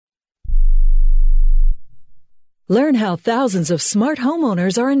Learn how thousands of smart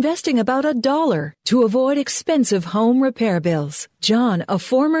homeowners are investing about $1 to avoid expensive home repair bills. John, a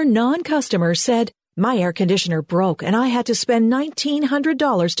former non-customer, said, "My air conditioner broke and I had to spend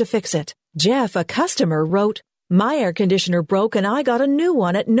 $1,900 to fix it." Jeff, a customer, wrote, "My air conditioner broke and I got a new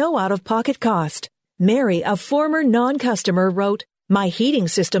one at no out-of-pocket cost." Mary, a former non-customer, wrote, "My heating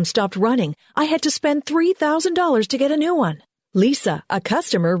system stopped running. I had to spend $3,000 to get a new one." Lisa, a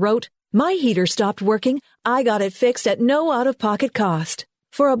customer, wrote, "My heater stopped working. I got it fixed at no out-of-pocket cost."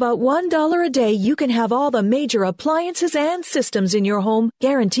 For about $1 a day, you can have all the major appliances and systems in your home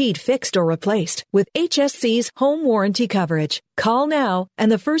guaranteed fixed or replaced with HSC's home warranty coverage. Call now, and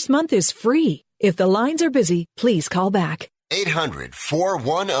the first month is free. If the lines are busy, please call back.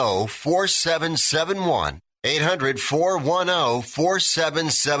 800-410-4771.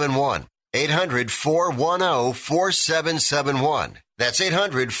 800-410-4771. 800-410-4771. That's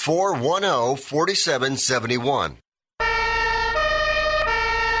 800-410-4771.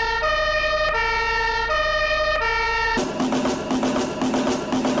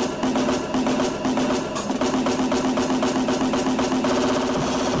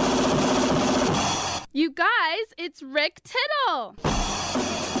 You guys, it's Rick Tittle.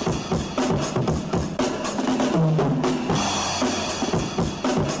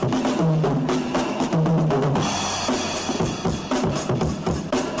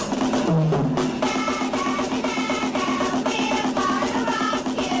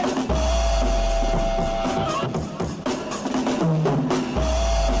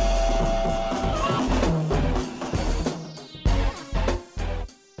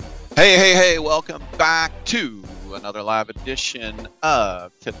 Hey, welcome back to another live edition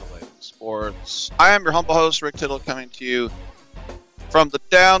of Titillating Sports. I am your humble host, Rick Tittle, coming to you from the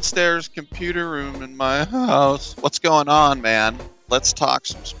downstairs computer room in my house. What's going on, man? Let's talk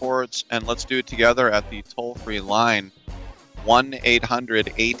some sports, and let's do it together at the toll-free line,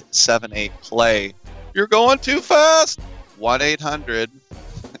 1-800-878-PLAY. You're going too fast!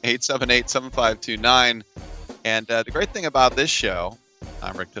 1-800-878-7529. And the great thing about this show,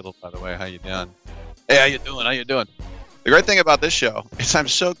 I'm Rick Tittle, by the way. How you doing? Hey, how you doing? The great thing about this show is I'm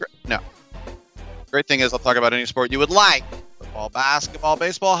so great. No. The great thing is I'll talk about any sport you would like. Football, basketball,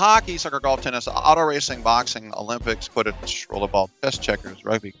 baseball, hockey, soccer, golf, tennis, auto racing, boxing, Olympics, Quidditch, rollerball, chess, checkers,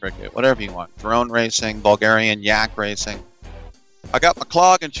 rugby, cricket, whatever you want. Drone racing, Bulgarian yak racing. I got my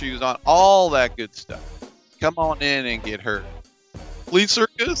clogging shoes on, all that good stuff. Come on in and get hurt. Flea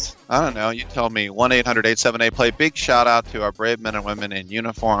circus? I don't know. You tell me. 1-800-878-PLAY. Big shout out to our brave men and women in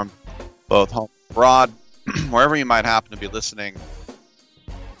uniform, both home and abroad, wherever you might happen to be listening,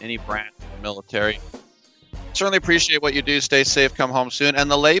 any branch of the military. Certainly appreciate what you do. Stay safe. Come home soon. And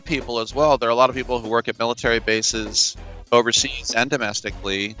the lay people as well. There are a lot of people who work at military bases overseas and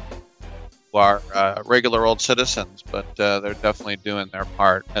domestically who are regular old citizens, but they're definitely doing their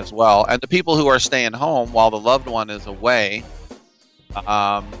part as well. And the people who are staying home while the loved one is away,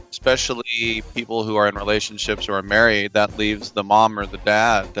 especially people who are in relationships or are married, that leaves the mom or the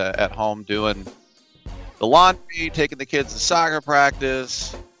dad at home doing the laundry, taking the kids to soccer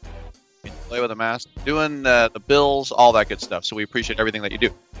practice, play with a mask, doing the bills, all that good stuff. So we appreciate everything that you do.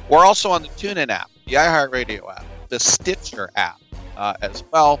 We're also on the TuneIn app, the iHeartRadio app, the Stitcher app as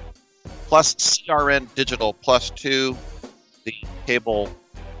well, plus CRN Digital Plus 2, the cable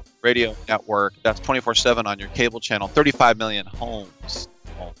radio network. That's 24/7 on your cable channel. 35 million homes.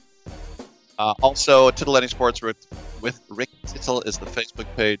 Also, Titillating Sports with Rick Tittle is the Facebook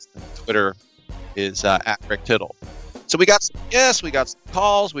page. And Twitter is at Rick Tittle. So we got some guests, we got some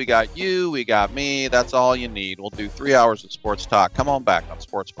calls, we got you, we got me. That's all you need. We'll do 3 hours of sports talk. Come on back on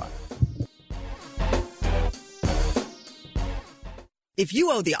Sports File. If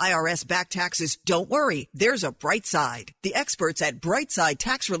you owe the IRS back taxes, don't worry. There's a bright side. The experts at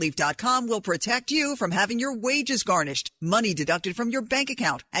BrightSideTaxRelief.com will protect you from having your wages garnished, money deducted from your bank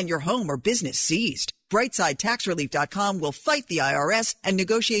account, and your home or business seized. BrightSideTaxRelief.com will fight the IRS and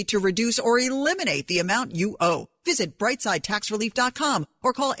negotiate to reduce or eliminate the amount you owe. Visit BrightSideTaxRelief.com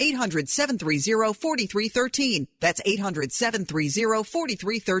or call 800-730-4313. That's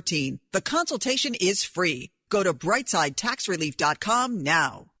 800-730-4313. The consultation is free. Go to BrightSideTaxRelief.com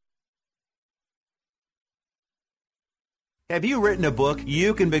now. Have you written a book?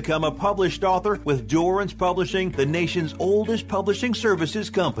 You can become a published author with Dorrance Publishing, the nation's oldest publishing services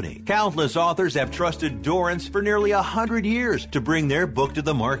company. Countless authors have trusted Dorrance for nearly 100 years to bring their book to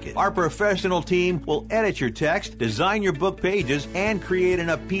the market. Our professional team will edit your text, design your book pages, and create an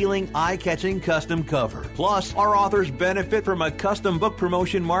appealing, eye-catching custom cover. Plus, our authors benefit from a custom book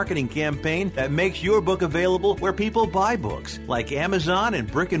promotion marketing campaign that makes your book available where people buy books, like Amazon and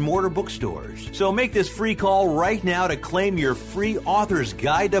brick-and-mortar bookstores. So make this free call right now to claim your free author's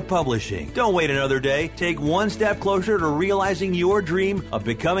guide to publishing. Don't wait another day. Take one step closer to realizing your dream of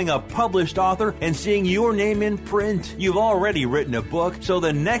becoming a published author and seeing your name in print. You've already written a book, so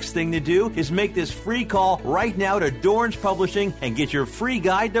the next thing to do is make this free call right now to Dorrance Publishing and get your free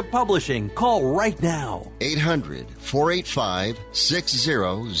guide to publishing. Call right now.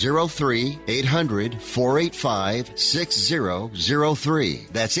 800-485-6003.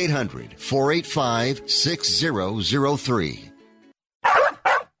 800-485-6003. That's 800-485-6003.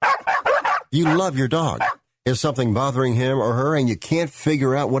 You love your dog. Is something bothering him or her and you can't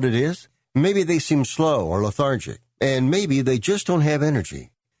figure out what it is? Maybe they seem slow or lethargic, and maybe they just don't have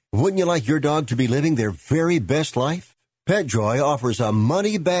energy. Wouldn't you like your dog to be living their very best life? PetJoy offers a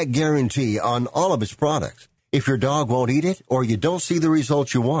money-back guarantee on all of its products. If your dog won't eat it or you don't see the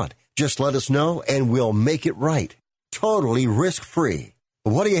results you want, just let us know and we'll make it right. Totally risk-free.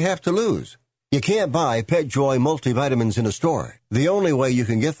 What do you have to lose? You can't buy PetJoy multivitamins in a store. The only way you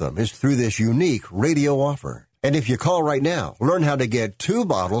can get them is through this unique radio offer. And if you call right now, learn how to get 2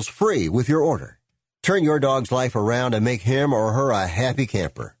 bottles free with your order. Turn your dog's life around and make him or her a happy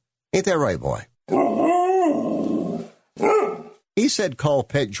camper. Ain't that right, boy? He said call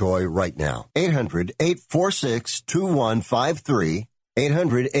PetJoy right now. 800-846-2153.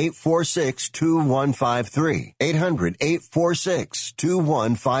 800-846-2153.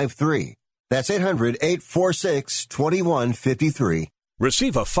 800-846-2153. That's 800-846-2153.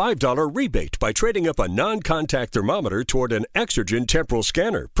 Receive a $5 rebate by trading up a non-contact thermometer toward an Exergen temporal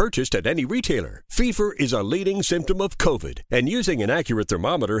scanner purchased at any retailer. Fever is a leading symptom of COVID, and using an accurate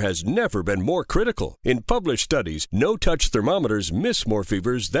thermometer has never been more critical. In published studies, no-touch thermometers miss more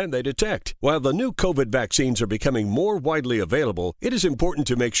fevers than they detect. While the new COVID vaccines are becoming more widely available, it is important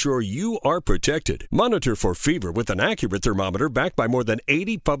to make sure you are protected. Monitor for fever with an accurate thermometer backed by more than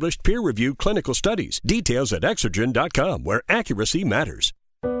 80 published peer-reviewed clinical studies. Details at Exergen.com, where accuracy matters.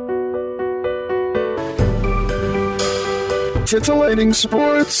 Titillating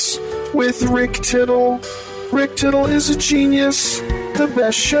Sports with Rick Tittle. Rick Tittle is a genius, the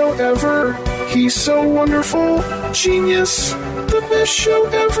best show ever. He's so wonderful, genius, the best show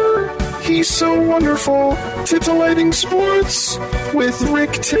ever. He's so wonderful. Titillating Sports with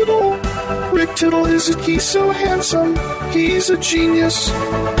Rick Tittle. Rick Tittle he's so handsome, he's a genius.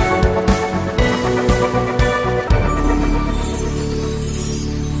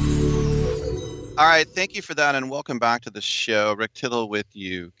 All right, thank you for that, and welcome back to the show. Rick Tittle with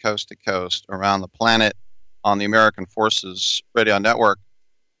you, coast to coast, around the planet on the American Forces Radio Network.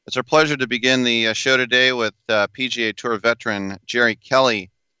 It's our pleasure to begin the show today with PGA Tour veteran Jerry Kelly.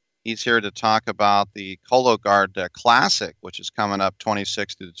 He's here to talk about the Cologuard Classic, which is coming up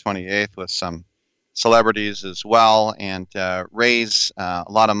 26th to the 28th with some celebrities as well, and raise a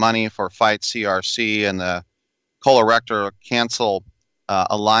lot of money for Fight CRC and the Colorectal Cancer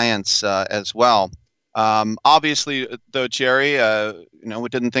Alliance as well. Obviously, though, Jerry, we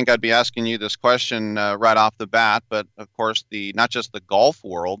didn't think I'd be asking you this question right off the bat, but of course, not just the golf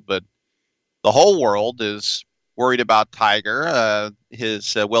world, but the whole world is worried about Tiger.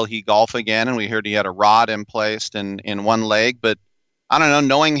 Will he golf again? And we heard he had a rod placed in one leg, but I don't know,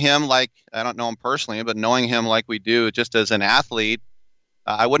 knowing him I don't know him personally, but knowing him like we do just as an athlete,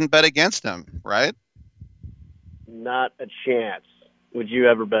 I wouldn't bet against him, right? Not a chance. Would you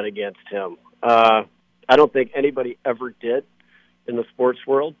ever bet against him? I don't think anybody ever did in the sports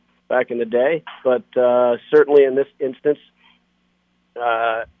world back in the day, but certainly in this instance,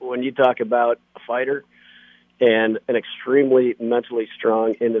 when you talk about a fighter and an extremely mentally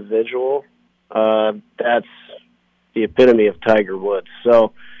strong individual, that's the epitome of Tiger Woods.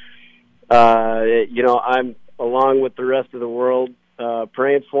 So, I'm along with the rest of the world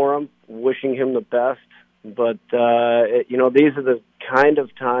praying for him, wishing him the best. But, these are the kind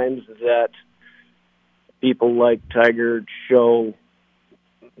of times that people like Tiger show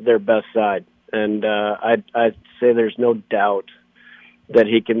their best side. And I'd say there's no doubt that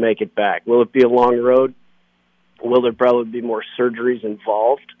he can make it back. Will it be a long road? Will there probably be more surgeries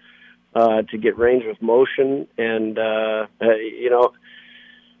involved to get range of motion? And,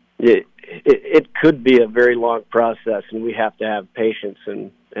 it could be a very long process, and we have to have patience,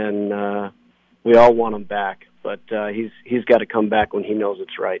 and we all want him back. but he's got to come back when he knows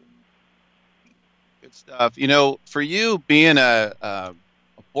it's right. Good stuff. You know, for you being a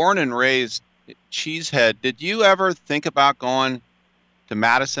born and raised cheesehead, did you ever think about going to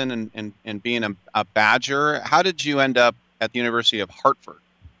Madison and being a Badger? How did you end up at the University of Hartford?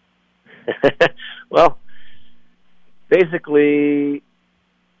 Well, basically,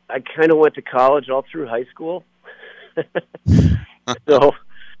 I kind of went to college all through high school. So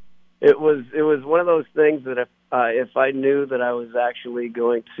it was one of those things that if I knew that I was actually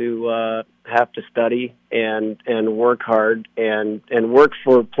going to have to study and work hard and work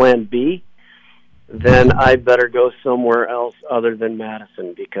for Plan B, then I better go somewhere else other than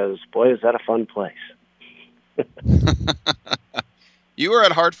Madison, because boy, is that a fun place. You were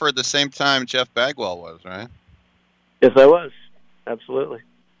at Hartford the same time Jeff Bagwell was, right? Yes, I was. Absolutely.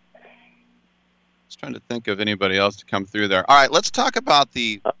 I was trying to think of anybody else to come through there. All right, let's talk about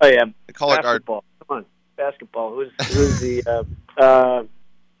the color guard. Basketball. Come on, basketball. Who's the? Oh,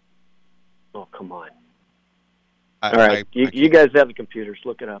 come on. All right, you guys have the computers.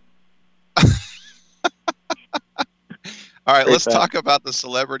 Look it up. All right, let's talk about the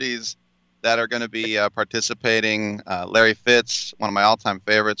celebrities that are going to be participating. Larry Fitz, one of my all-time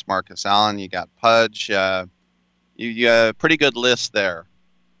favorites. Marcus Allen. You got Pudge. You a pretty good list there,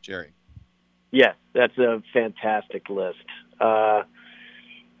 Jerry. Yes, that's a fantastic list.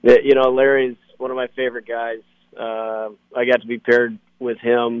 Larry's one of my favorite guys. I got to be paired with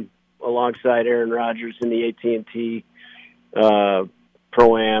him alongside Aaron Rodgers in the AT&T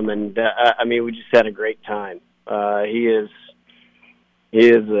Pro-Am, and we just had a great time. He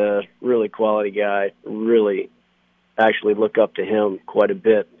is a really quality guy. Really, actually look up to him quite a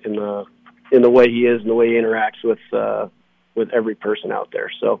bit in the way he is and the way he interacts with every person out there.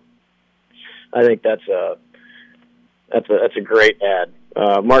 So I think that's a great ad.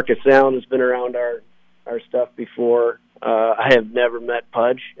 Marcus Allen has been around our stuff before. I have never met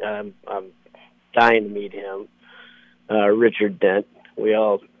Pudge. I'm dying to meet him. Richard Dent. We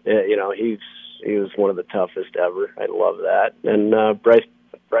all, he was one of the toughest ever. I love that. And Bryce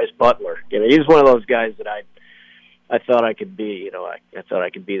Butler. He's one of those guys that I thought I could be. I thought I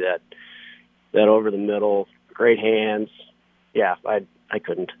could be that over the middle, great hands. Yeah, I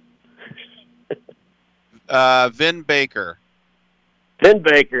couldn't. Vin Baker. Vin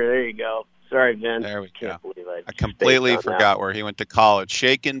Baker, there you go. Sorry, Vin. There we go. I completely forgot where he went to college.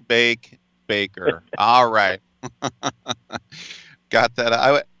 Shake and Bake Baker. All right. Got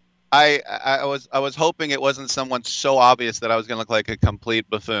that. I was hoping it wasn't someone so obvious that I was going to look like a complete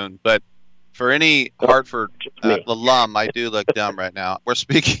buffoon, but for any Hartford alum, I do look dumb right now. We're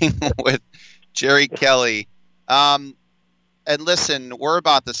speaking with Jerry Kelly. And listen, we're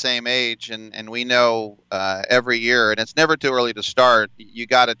about the same age, and we know every year, and it's never too early to start, you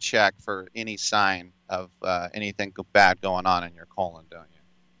got to check for any sign of anything bad going on in your colon, don't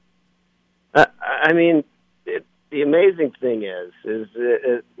you? The amazing thing is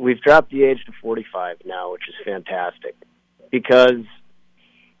we've dropped the age to 45 now, which is fantastic, because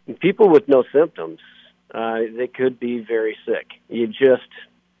people with no symptoms, they could be very sick. You just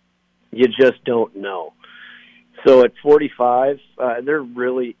don't know. So at 45, there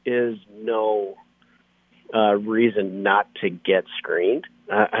really is no reason not to get screened.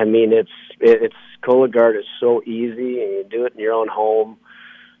 It's Cologuard is so easy, and you do it in your own home.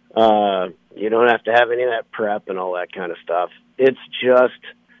 You don't have to have any of that prep and all that kind of stuff. It's just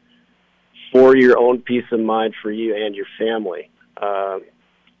for your own peace of mind for you and your family.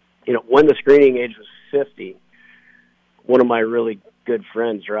 When the screening age was 50, one of my really good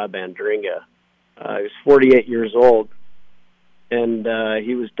friends, Rob Andringa, he was 48 years old, and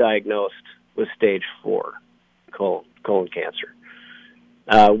he was diagnosed with stage 4 colon cancer.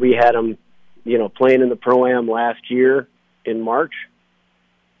 We had him, playing in the Pro-Am last year in March,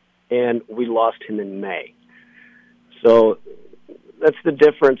 and we lost him in May. So that's the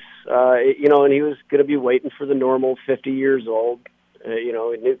difference, and he was going to be waiting for the normal 50 years old. He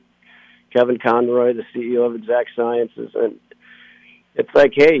knew Kevin Conroy, the CEO of Exact Sciences, and it's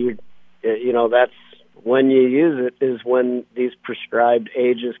like, hey, that's when you use it is when these prescribed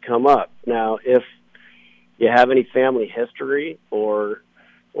ages come up. Now, if you have any family history or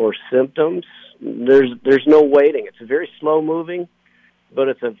symptoms, there's no waiting. It's very slow moving, but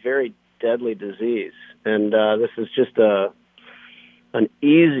it's a very deadly disease, and this is just an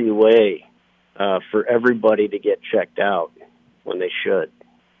easy way for everybody to get checked out when they should.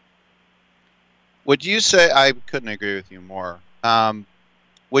 Would you say, I couldn't agree with you more,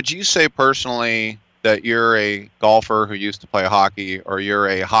 would you say personally that you're a golfer who used to play hockey, or you're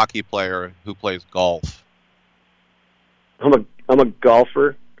a hockey player who plays golf? I'm a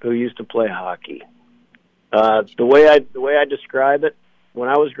golfer who used to play hockey. The way I describe it, when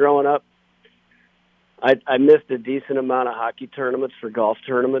I was growing up, I missed a decent amount of hockey tournaments for golf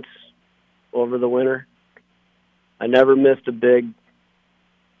tournaments over the winter. I never missed a big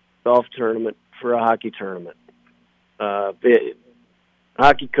golf tournament for a hockey tournament.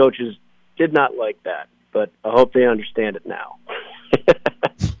 Hockey coaches did not like that, but I hope they understand it now.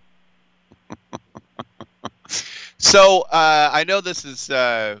 So I know this is,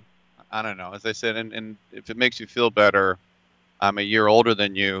 I don't know, as I said, and if it makes you feel better, I'm a year older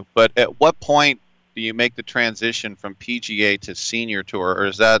than you, but at what point do you make the transition from PGA to senior tour, or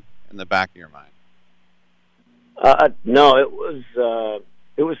is that in the back of your mind? No, it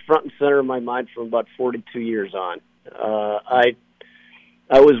was front and center in my mind from about 42 years on.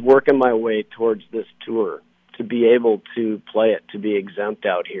 I was working my way towards this tour to be able to play it, to be exempt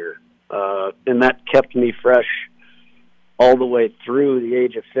out here. And that kept me fresh all the way through the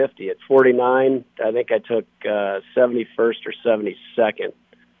age of 50. At 49, I think I took 71st or 72nd.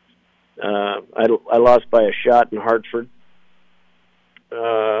 I lost by a shot in Hartford.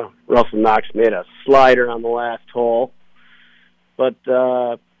 Russell Knox made a slider on the last hole. But,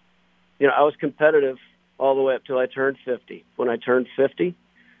 I was competitive all the way up till I turned 50. When I turned 50,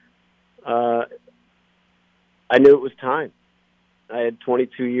 I knew it was time. I had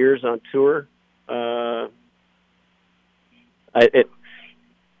 22 years on tour.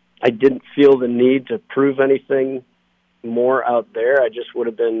 I didn't feel the need to prove anything more out there. I just would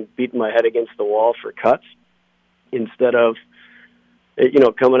have been beating my head against the wall for cuts instead of,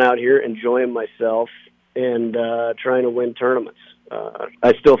 coming out here, enjoying myself, and trying to win tournaments.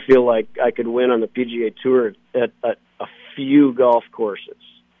 I still feel like I could win on the PGA Tour at a few golf courses,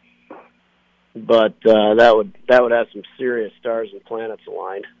 but that would have some serious stars and planets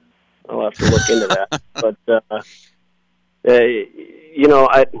aligned. I'll have to look into that. But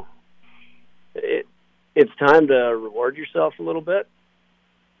it's time to reward yourself a little bit,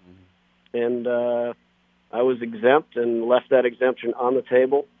 and I was exempt and left that exemption on the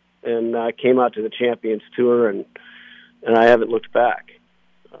table, and I came out to the Champions Tour, and I haven't looked back.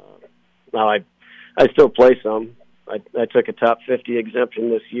 Now I still play some. I took a top 50 exemption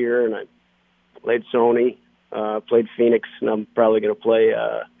this year, and I played Sony, played Phoenix, and I'm probably going to play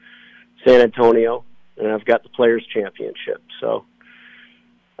San Antonio, and I've got the Players Championship. So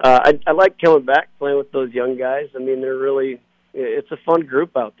I like coming back, playing with those young guys. I mean, it's a fun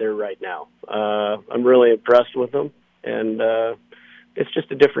group out there right now. I'm really impressed with them, and it's just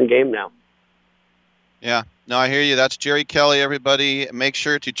a different game now. Yeah, no, I hear you. That's Jerry Kelly, everybody. Make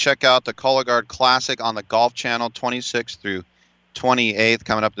sure to check out the Cologuard Classic on the Golf Channel, 26th through 28th,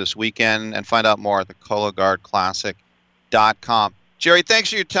 coming up this weekend, and find out more at the CologuardClassic.com. Jerry, thanks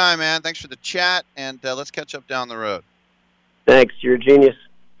for your time, man. Thanks for the chat, and let's catch up down the road. Thanks. You're a genius.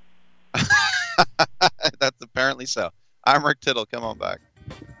 That's apparently so. I'm Rick Tittle. Come on back.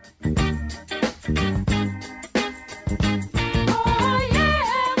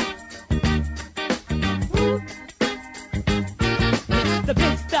 The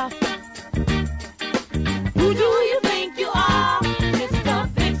big stuff. Who do you think you are? It's the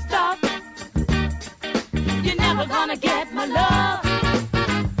big stuff. You're never gonna get my love.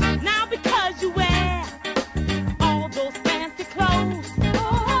 Now because you wear all those fancy clothes.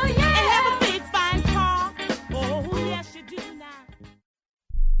 Oh, yeah. And have a big fine car. Oh, yes, you do now.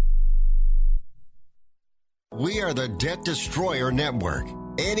 We are the Debt Destroyer Network.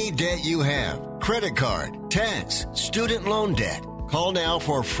 Any debt you have, credit card, tax, student loan debt, call now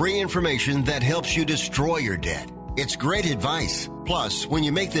for free information that helps you destroy your debt. It's great advice. Plus, when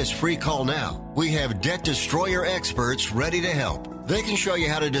you make this free call now, we have Debt Destroyer experts ready to help. They can show you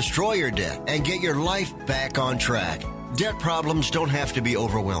how to destroy your debt and get your life back on track. Debt problems don't have to be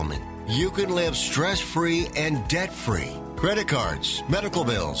overwhelming. You can live stress-free and debt-free. Credit cards, medical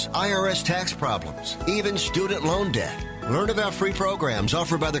bills, IRS tax problems, even student loan debt. Learn about free programs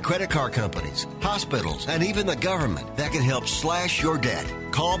offered by the credit card companies, hospitals, and even the government that can help slash your debt.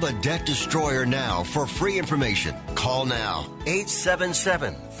 Call the Debt Destroyer now for free information. Call now.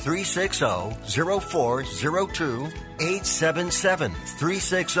 877-360-0402.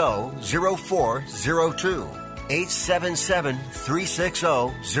 877-360-0402.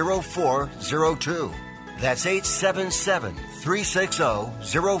 877-360-0402. That's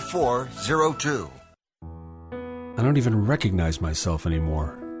 877-360-0402. I don't even recognize myself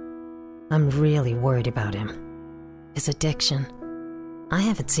anymore. I'm really worried about him. His addiction. I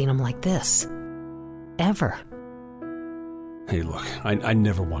haven't seen him like this. Ever. Hey, look, I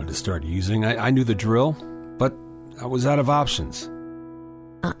never wanted to start using. I knew the drill, but I was out of options.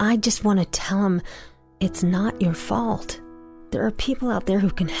 I just want to tell him it's not your fault. There are people out there who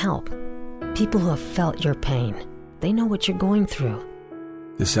can help. People who have felt your pain. They know what you're going through.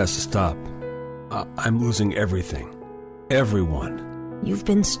 This has to stop. I'm losing everything. Everyone. You've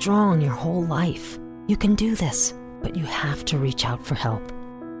been strong your whole life. You can do this, but you have to reach out for help.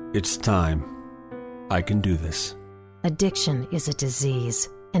 It's time. I can do this. Addiction is a disease,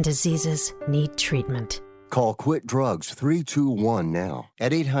 and diseases need treatment. Call Quit Drugs 321 now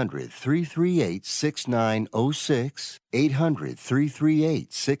at 800-338-6906.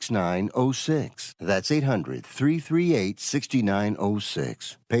 800-338-6906. That's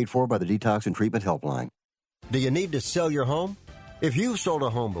 800-338-6906. Paid for by the Detox and Treatment Helpline. Do you need to sell your home? If you've sold a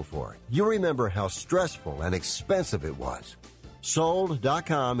home before, you remember how stressful and expensive it was.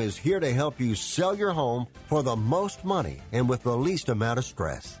 Sold.com is here to help you sell your home for the most money and with the least amount of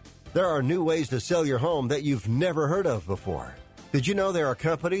stress. There are new ways to sell your home that you've never heard of before. Did you know there are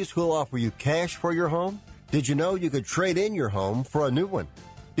companies who'll offer you cash for your home? Did you know you could trade in your home for a new one?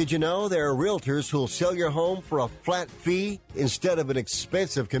 Did you know there are realtors who'll sell your home for a flat fee instead of an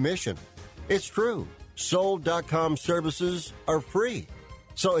expensive commission? It's true. Sold.com services are free.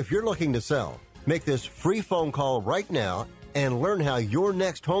 So if you're looking to sell, make this free phone call right now and learn how your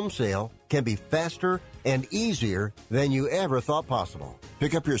next home sale can be faster and easier than you ever thought possible.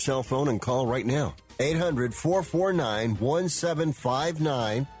 Pick up your cell phone and call right now.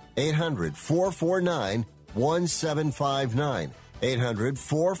 800-449-1759. 800-449-1759.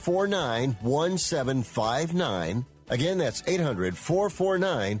 800-449-1759. Again, that's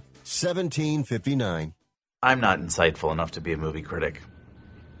 800-449-1759. I'm not insightful enough to be a movie critic.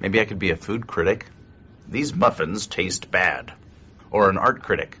 Maybe I could be a food critic. These muffins taste bad. Or an art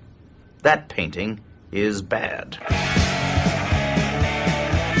critic. That painting is bad.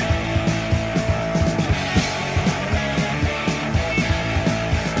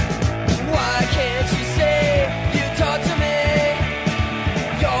 Why can't you say you talk to me?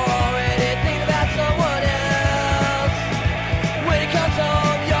 You're already thinking about someone else. When it comes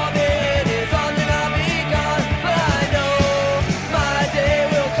home, your bed is on and I'll be gone. But I know my day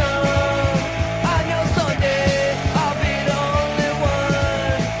will come. I know someday I'll be the only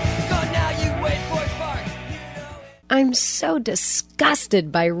one. So now you wait for a spark. I'm so disgusted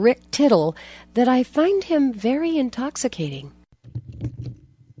by Rick Tittle that I find him very intoxicating.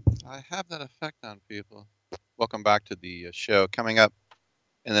 I have that effect on people. Welcome back to the show. Coming up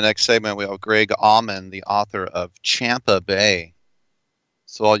in the next segment, we have Greg Auman, the author of Champa Bay.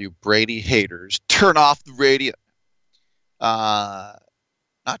 So all you Brady haters, turn off the radio. Not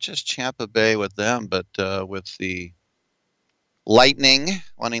just Champa Bay with them, but with the Lightning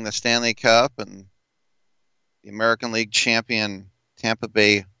winning the Stanley Cup and the American League champion Tampa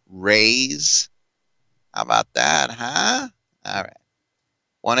Bay Rays. How about that, huh? All right.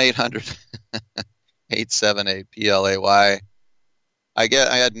 1-800-878-PLAY. I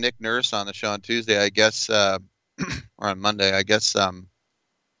had Nick Nurse on the show on Tuesday, I guess, or on Monday. I guess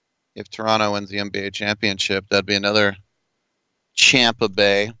if Toronto wins the NBA championship, that'd be another Champa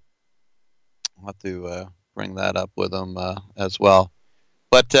Bay. I'll have to bring that up with them as well.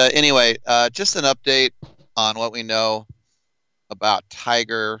 But anyway, just an update on what we know about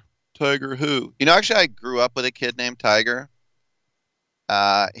Tiger. Tiger who? You know, actually, I grew up with a kid named Tiger.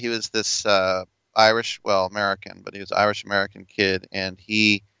 He was this American, but he was Irish-American kid, and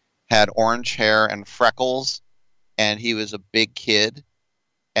he had orange hair and freckles, and he was a big kid,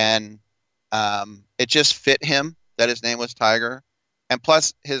 and it just fit him that his name was Tiger, and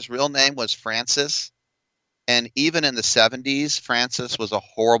plus his real name was Francis, and even in the 70s, Francis was a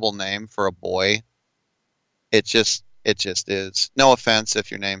horrible name for a boy. It just is. No offense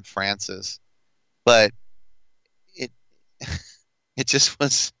if you're named Francis, but it just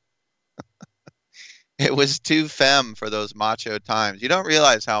was, it was too femme for those macho times. You don't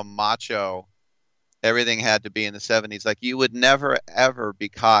realize how macho everything had to be in the 70s. Like, you would never, ever be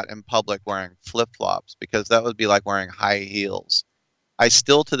caught in public wearing flip-flops because that would be like wearing high heels. I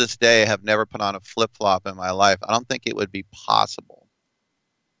still, to this day, have never put on a flip-flop in my life. I don't think it would be possible.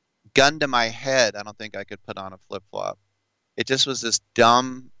 Gun to my head, I don't think I could put on a flip-flop. It just was this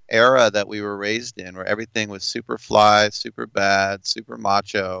dumb era that we were raised in where everything was super fly, super bad, super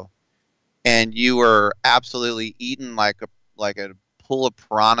macho, and you were absolutely eaten like a pool of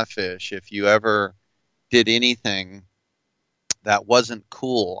piranha fish if you ever did anything that wasn't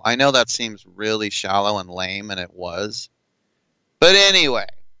cool. I know that seems really shallow and lame, and it was. But anyway,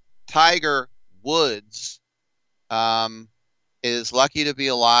 Tiger Woods is lucky to be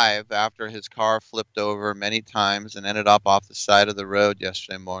alive after his car flipped over many times and ended up off the side of the road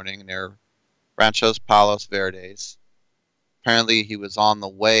yesterday morning near Ranchos Palos Verdes. Apparently he was on the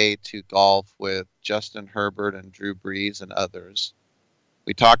way to golf with Justin Herbert and Drew Brees and others.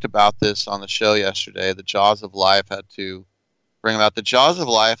 We talked about this on the show yesterday. The Jaws of Life had to bring them out. The Jaws of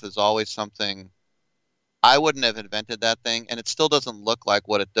Life is always something. I wouldn't have invented that thing, and it still doesn't look like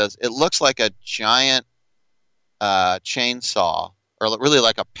what it does. It looks like a giant chainsaw, or really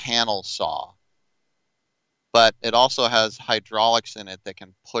like a panel saw. But it also has hydraulics in it that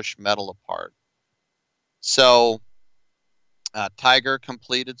can push metal apart. So, Tiger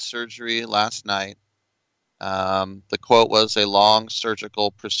completed surgery last night. The quote was a long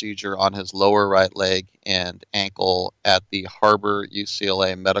surgical procedure on his lower right leg and ankle at the Harbor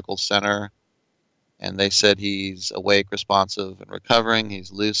UCLA Medical Center. And they said he's awake, responsive, and recovering.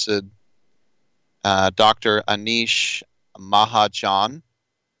 He's lucid. Dr. Anish Mahajan,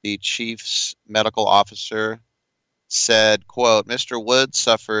 the chief's medical officer, said, quote, Mr. Woods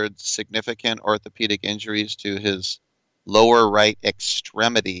suffered significant orthopedic injuries to his lower right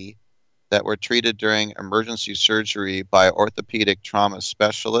extremity that were treated during emergency surgery by orthopedic trauma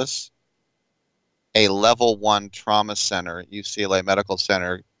specialists. A level 1 trauma center, UCLA Medical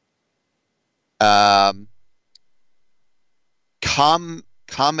Center. Comminuted.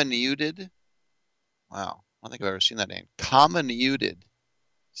 Wow, I don't think I've ever seen that name. Comminuted.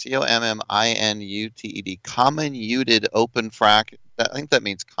 Comminuted. Comminuted open fracture. I think that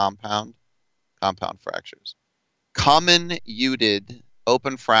means compound fractures. Comminuted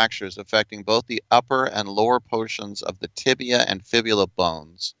open fractures affecting both the upper and lower portions of the tibia and fibula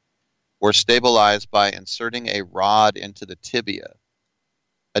bones were stabilized by inserting a rod into the tibia.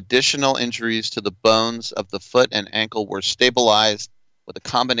 Additional injuries to the bones of the foot and ankle were stabilized with a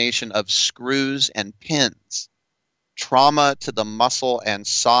combination of screws and pins. Trauma to the muscle and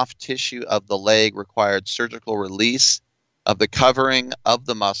soft tissue of the leg required surgical release of the covering of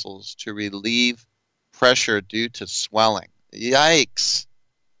the muscles to relieve pressure due to swelling. Yikes.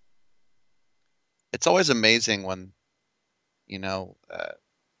 It's always amazing when,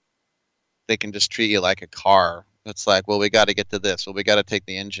 they can just treat you like a car. It's like, well, we got to get to this. Well, we got to take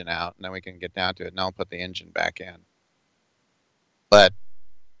the engine out, and then we can get down to it. Now I'll put the engine back in. But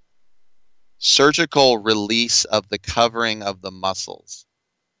surgical release of the covering of the muscles.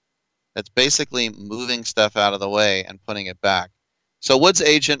 That's basically moving stuff out of the way and putting it back. So Wood's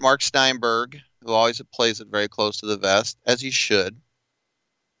agent, Mark Steinberg, who always plays it very close to the vest, as he should,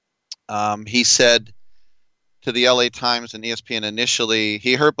 he said to the LA Times and ESPN initially,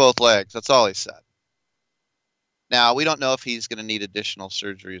 he hurt both legs. That's all he said. Now, we don't know if he's going to need additional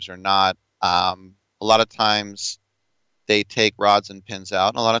surgeries or not. A lot of times they take rods and pins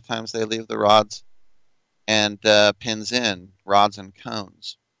out, and a lot of times they leave the rods and pins in, rods and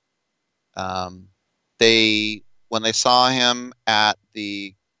cones. When they saw him at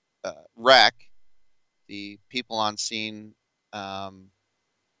the wreck, the people on scene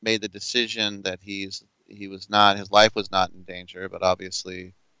made the decision that his life was not in danger, but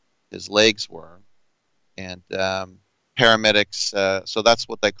obviously his legs were. And paramedics, so that's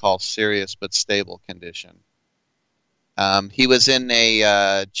what they call serious but stable condition. He was in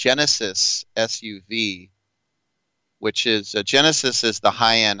a Genesis SUV, which is, Genesis is the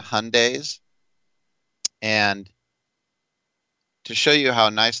high-end Hyundais. And to show you how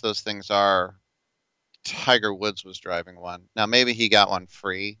nice those things are, Tiger Woods was driving one. Now, maybe he got one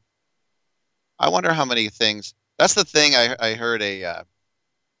free. I wonder how many things. That's the thing I heard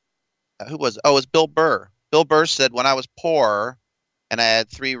who was it was Bill Burr. Bill Burr said, when I was poor and I had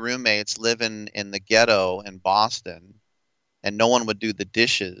 3 roommates living in the ghetto in Boston and no one would do the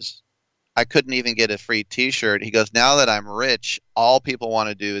dishes, I couldn't even get a free t-shirt. He goes, now that I'm rich, all people want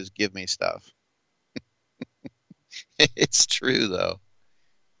to do is give me stuff. It's true, though.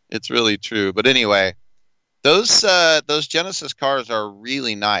 It's really true. But anyway, those Genesis cars are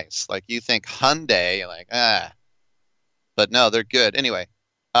really nice. Like, you think Hyundai, you're like, but no, they're good. Anyway,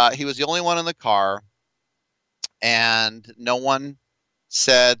 he was the only one in the car, and no one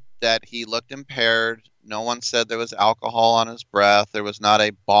said that he looked impaired. No one said there was alcohol on his breath. There was not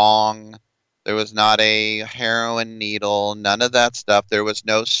a bong. There was not a heroin needle. None of that stuff. There was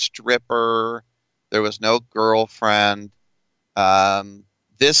no stripper. There was no girlfriend. It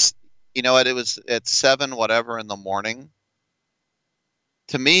was at 7 whatever in the morning.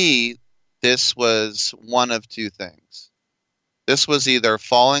 To me, this was one of two things. This was either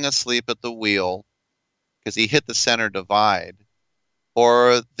falling asleep at the wheel because he hit the center divide,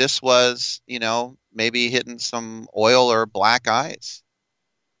 or this was, maybe hitting some oil or black ice.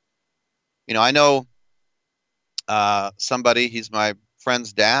 I know somebody, he's my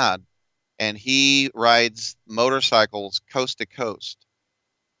friend's dad, and he rides motorcycles coast to coast.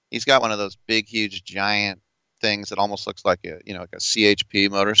 He's got one of those big, huge, giant things that almost looks like a CHP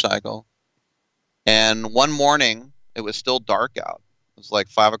motorcycle. And one morning, it was still dark out. was like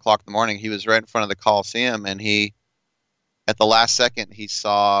 5 o'clock in the morning. He was right in front of the Coliseum, and he, at the last second, he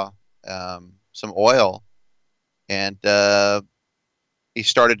saw some oil, and he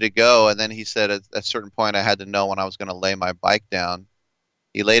started to go. And then he said, at a certain point, I had to know when I was going to lay my bike down.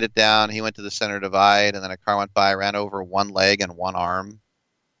 He laid it down. He went to the center divide, and then a car went by, ran over one leg and one arm.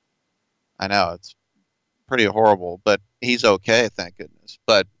 I know, it's pretty horrible, but he's okay, thank goodness.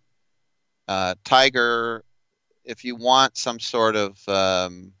 But Tiger, if you want some sort of,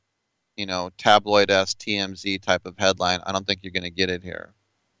 tabloid-esque TMZ type of headline, I don't think you're going to get it here.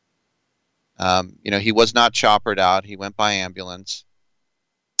 He was not choppered out. He went by ambulance.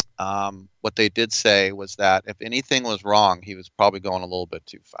 What they did say was that if anything was wrong, he was probably going a little bit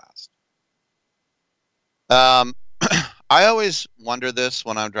too fast. I always wonder this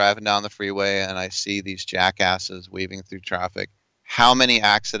when I'm driving down the freeway and I see these jackasses weaving through traffic. How many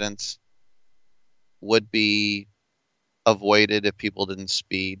accidents would be avoided if people didn't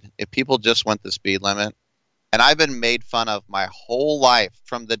speed? If people just went the speed limit? And I've been made fun of my whole life.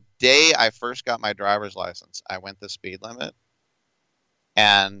 From the day I first got my driver's license, I went the speed limit.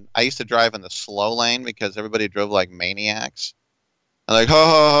 And I used to drive in the slow lane because everybody drove like maniacs. I'm like, ho,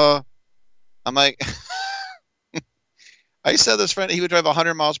 ho, ho. I'm like, I used to have this friend, he would drive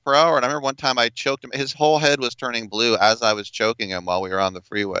 100 miles per hour. And I remember one time I choked him. His whole head was turning blue as I was choking him while we were on the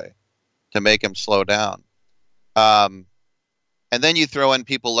freeway to make him slow down. And then you throw in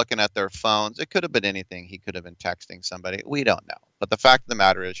people looking at their phones. It could have been anything. He could have been texting somebody. We don't know. But the fact of the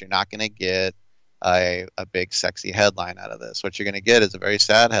matter is you're not going to get a big, sexy headline out of this. What you're going to get is a very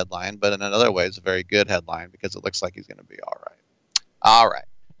sad headline, but in another way, it's a very good headline because it looks like he's going to be all right. All right.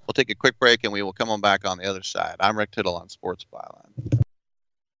 We'll take a quick break, and we will come on back on the other side. I'm Rick Tittle on Sports Byline.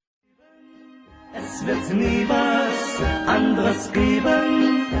 Es wird nie was anderes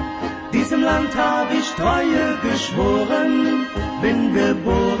geben. Diesem Land habe ich Treue geschworen. Bin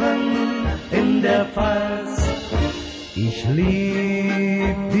geboren in der Pfalz. Ich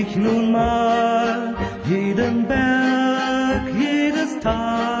lieb dich nun mal, jeden Berg, jedes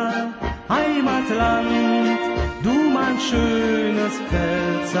Tal, Heimatland, du mein schönes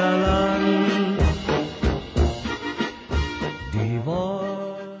Pfälzerland. Die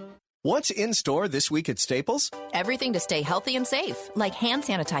What's in store this week at Staples? Everything to stay healthy and safe, like hand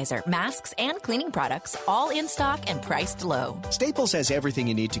sanitizer, masks, and cleaning products, all in stock and priced low. Staples has everything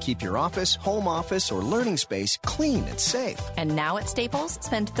you need to keep your office, home office, or learning space clean and safe. And now at Staples,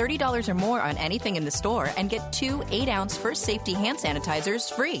 spend $30 or more on anything in the store and get 2 8-ounce First Safety hand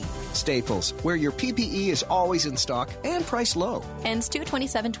sanitizers free. Staples, where your PPE is always in stock and priced low. Ends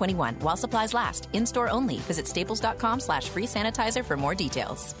 2/27/21 while supplies last. In-store only. Visit staples.com/free sanitizer for more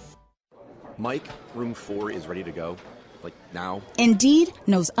details. Mike, room 4 is ready to go. Like now. Indeed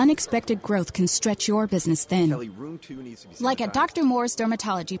knows unexpected growth can stretch your business thin. Kelly, room 2 needs to be like at Dr. Moore's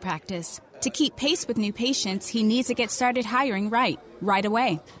dermatology practice. To keep pace with new patients, he needs to get started hiring right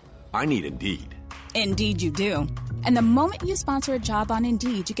away. I need Indeed. Indeed you do. And the moment you sponsor a job on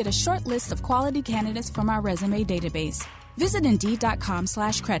Indeed, you get a short list of quality candidates from our resume database. Visit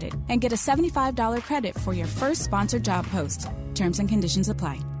Indeed.com/credit and get a $75 credit for your first sponsored job post. Terms and conditions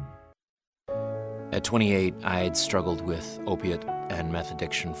apply. At 28, I had struggled with opiate and meth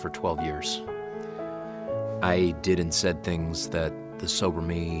addiction for 12 years. I did and said things that the sober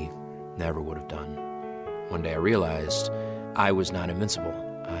me never would have done. One day I realized I was not invincible.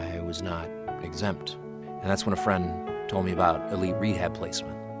 I was not exempt. And that's when a friend told me about Elite Rehab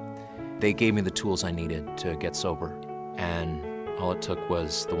Placement. They gave me the tools I needed to get sober, and all it took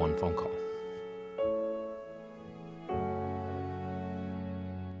was the one phone call.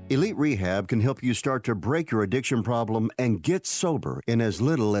 Elite Rehab can help you start to break your addiction problem and get sober in as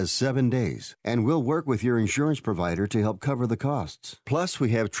little as 7 days. And we'll work with your insurance provider to help cover the costs. Plus, we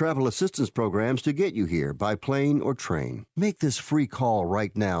have travel assistance programs to get you here by plane or train. Make this free call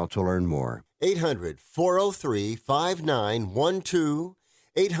right now to learn more. 800-403-5912.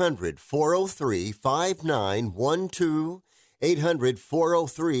 800-403-5912.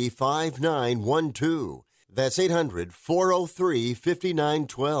 800-403-5912. That's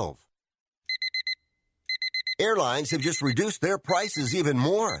 800-403-5912. Airlines have just reduced their prices even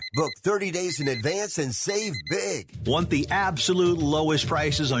more. Book 30 days in advance and save big. Want the absolute lowest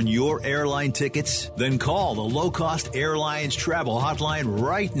prices on your airline tickets? Then call the Low Cost Airlines Travel Hotline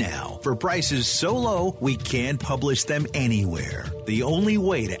right now for prices so low we can't publish them anywhere. The only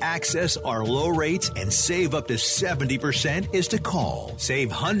way to access our low rates and save up to 70% is to call.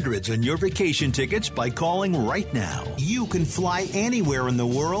 Save hundreds on your vacation tickets by calling right now. You can fly anywhere in the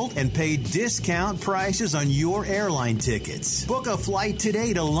world and pay discount prices on your airline tickets. Book a flight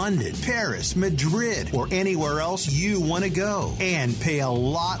today to London, Paris, Madrid, or anywhere else you want to go. And pay a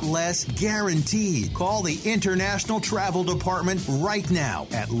lot less guaranteed. Call the International Travel Department right now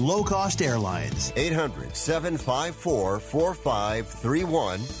at Low Cost Airlines. 800-754-4531.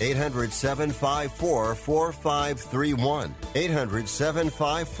 800-754-4531.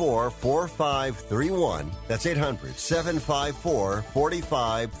 800-754-4531. That's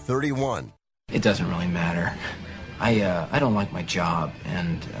 800-754-4531. It doesn't really matter. I don't like my job,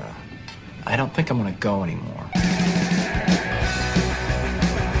 and I don't think I'm going to go anymore.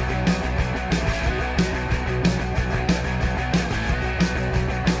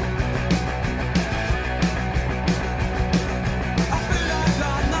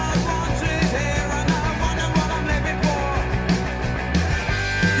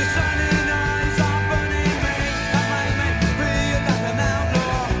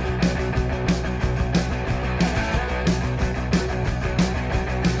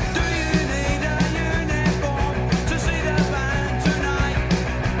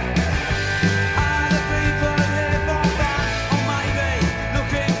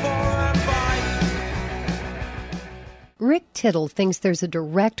 Rick Tittle thinks there's a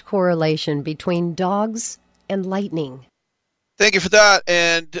direct correlation between dogs and lightning. Thank you for that,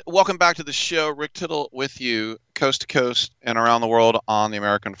 and welcome back to the show. Rick Tittle with you, coast to coast and around the world on the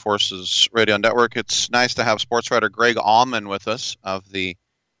American Forces Radio Network. It's nice to have sports writer Greg Allman with us of The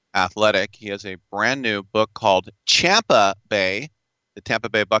Athletic. He has a brand new book called Champa Bay, the Tampa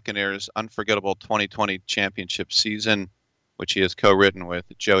Bay Buccaneers' unforgettable 2020 championship season, which he has co-written with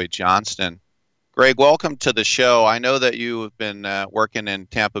Joey Johnston. Greg, welcome to the show. I know that you have been working in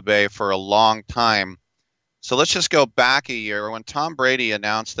Tampa Bay for a long time. So let's just go back a year when Tom Brady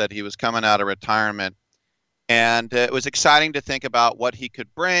announced that he was coming out of retirement. And it was exciting to think about what he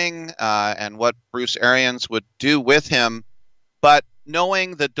could bring and what Bruce Arians would do with him. But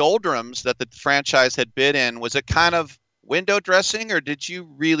knowing the doldrums that the franchise had been in, was it kind of window dressing, or did you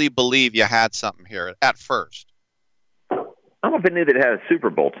really believe you had something here at first? I don't know if I knew they'd had a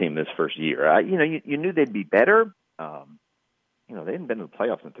Super Bowl team this first year. You knew they'd be better. They hadn't been to the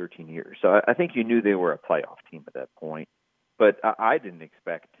playoffs in 13 years. So I think you knew they were a playoff team at that point. But I didn't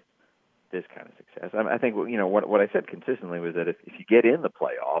expect this kind of success. I think, what I said consistently was that if you get in the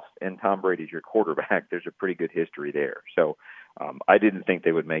playoffs and Tom Brady's your quarterback, there's a pretty good history there. So I didn't think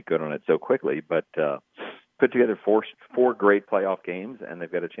they would make good on it so quickly, but put together four great playoff games, and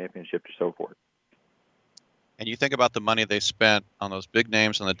they've got a championship to show for it. And you think about the money they spent on those big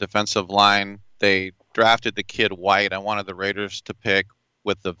names on the defensive line. They drafted the kid White. I wanted the Raiders to pick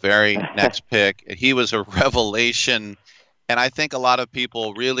with the very next pick. He was a revelation. And I think a lot of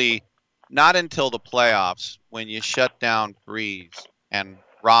people really, not until the playoffs, when you shut down Breeze and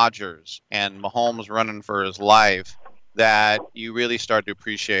Rodgers and Mahomes running for his life, that you really start to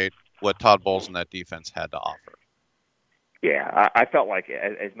appreciate what Todd Bowles and that defense had to offer. Yeah, I felt like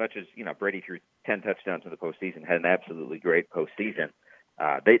as much as Brady threw 10 touchdowns in the postseason, had an absolutely great postseason.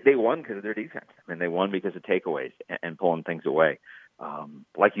 They won because of their defense. I mean, they won because of takeaways and pulling things away.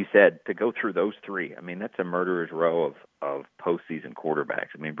 Like you said, to go through those three, I mean, that's a murderer's row of postseason quarterbacks.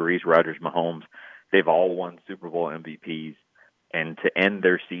 I mean, Breeze, Rodgers, Mahomes, they've all won Super Bowl MVPs. And to end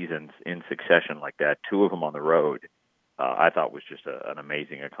their seasons in succession like that, two of them on the road, I thought was just an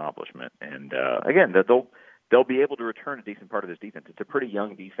amazing accomplishment. And again, they'll be able to return a decent part of this defense. It's a pretty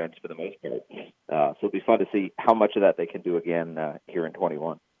young defense for the most part. So it'll be fun to see how much of that they can do again here in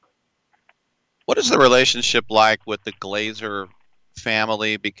 21. What is the relationship like with the Glazer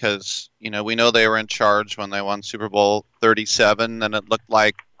family? Because, we know they were in charge when they won Super Bowl 37, and it looked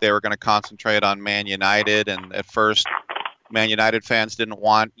like they were going to concentrate on Man United. And at first, Man United fans didn't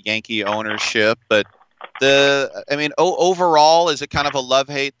want Yankee ownership, but overall, is it kind of a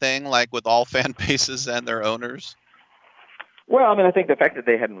love-hate thing, like with all fan bases and their owners? Well, I think the fact that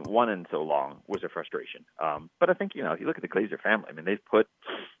they hadn't won in so long was a frustration. But I think, if you look at the Glazer family, they've put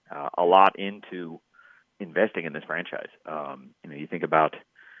a lot into investing in this franchise. You think about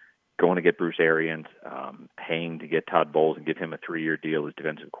going to get Bruce Arians, paying to get Todd Bowles and give him a 3-year deal as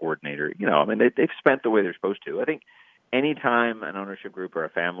defensive coordinator. They've spent the way they're supposed to. I think anytime an ownership group or a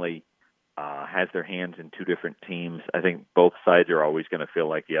family has their hands in two different teams, I think both sides are always going to feel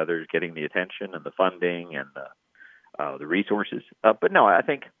like the other is getting the attention and the funding and the resources. But no, I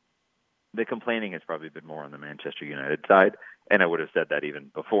think the complaining has probably been more on the Manchester United side, and I would have said that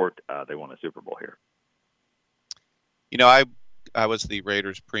even before they won a Super Bowl here. I I was the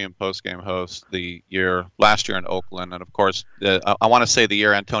Raiders pre- and post-game host last year in Oakland, and of course, I want to say the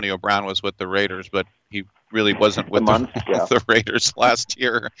year Antonio Brown was with the Raiders, but he really wasn't with the Raiders last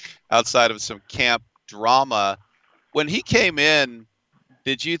year, outside of some camp drama. When he came in,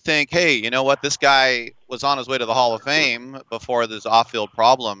 did you think, hey, you know what, this guy was on his way to the Hall of Fame before his off-field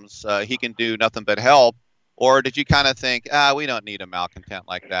problems? He can do nothing but help. Or did you kind of think, we don't need a malcontent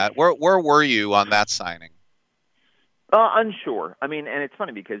like that? Where were you on that signing? Unsure. I mean, and it's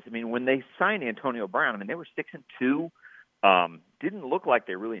funny because, when they signed Antonio Brown, they were 6-2. Didn't look like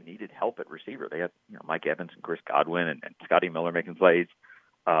they really needed help at receiver. They had, Mike Evans and Chris Godwin and Scotty Miller making plays.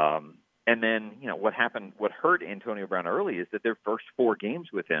 And then, what hurt Antonio Brown early is that their first 4 games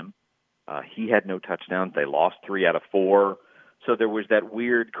with him, he had no touchdowns. They lost 3 out of 4. So there was that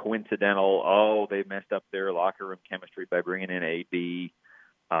weird coincidental, they messed up their locker room chemistry by bringing in AB.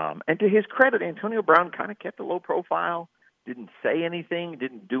 And to his credit, Antonio Brown kind of kept a low profile, didn't say anything,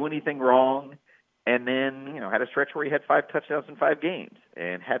 didn't do anything wrong, and then, had a stretch where he had 5 touchdowns in 5 games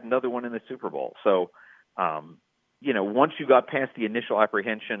and had another one in the Super Bowl. So, once you got past the initial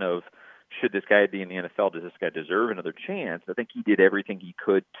apprehension of, should this guy be in the NFL, does this guy deserve another chance, I think he did everything he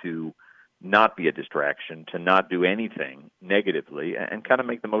could to not be a distraction, to not do anything negatively, and kind of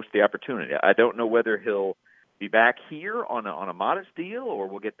make the most of the opportunity. I don't know whether he'll be back here on a modest deal or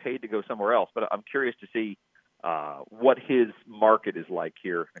will get paid to go somewhere else, but I'm curious to see what his market is like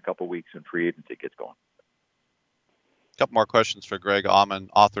here in a couple of weeks when free agency gets going. A couple more questions for Greg Auman,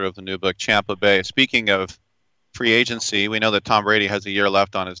 author of the new book, Tampa Bay. Speaking of free agency, we know that Tom Brady has a year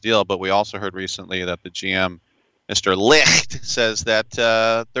left on his deal, but we also heard recently that the GM, Mr. Licht, says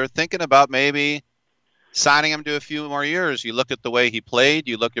that they're thinking about maybe signing him to a few more years. You look at the way he played.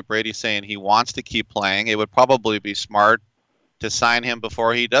 You look at Brady saying he wants to keep playing. It would probably be smart to sign him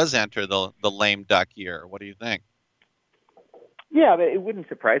before he does enter the lame duck year. What do you think? Yeah, it wouldn't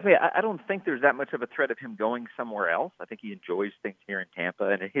surprise me. I don't think there's that much of a threat of him going somewhere else. I think he enjoys things here in Tampa.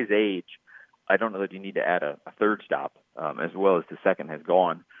 And at his age, I don't know that you need to add a third stop as well as the second has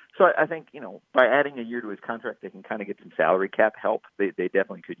gone. So I think, by adding a year to his contract, they can kind of get some salary cap help. They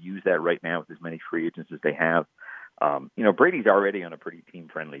definitely could use that right now with as many free agents as they have. Brady's already on a pretty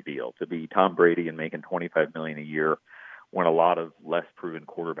team-friendly deal. To be Tom Brady and making $25 million a year when a lot of less proven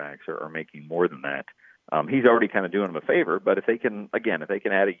quarterbacks are making more than that, he's already kind of doing him a favor. But if they can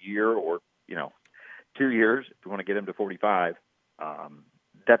add a year or 2 years, if you want to get him to 45,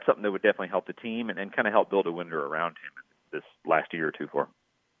 that's something that would definitely help the team and kind of help build a window around him this last year or two for him.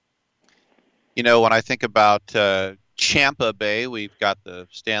 When I think about Tampa Bay, we've got the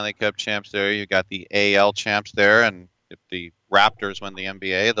Stanley Cup champs there. You've got the AL champs there. And if the Raptors win the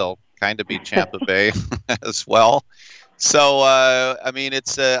NBA, they'll kind of be Tampa Bay as well. So,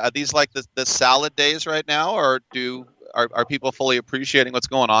 it's are these like the salad days right now, or are people fully appreciating what's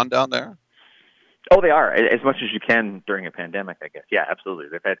going on down there? Oh, they are, as much as you can during a pandemic, I guess. Yeah, absolutely.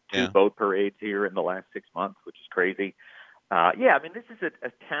 They've had 2 boat parades here in the last 6 months, which is crazy. This is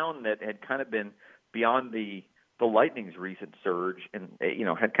a town that had kind of been beyond the Lightning's recent surge and,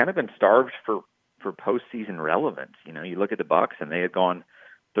 had kind of been starved for postseason relevance. You look at the Bucks, and they had gone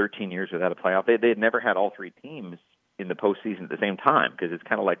 13 years without a playoff. They had never had all 3 teams in the postseason at the same time, because it's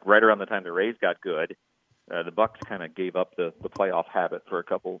kind of like right around the time the Rays got good, the Bucks kind of gave up the playoff habit for a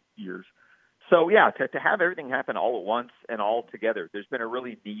couple years. So, to have everything happen all at once and all together, there's been a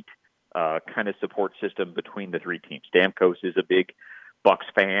really neat kind of support system between the 3 teams. Stamkos is a big Bucks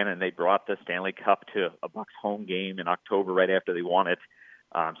fan, and they brought the Stanley Cup to a Bucks home game in October right after they won it.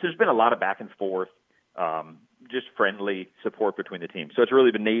 So there's been a lot of back and forth, just friendly support between the teams. So it's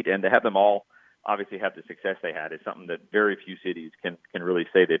really been neat, and to have them all obviously have the success they had is something that very few cities can really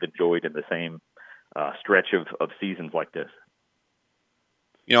say they've enjoyed in the same stretch of seasons like this.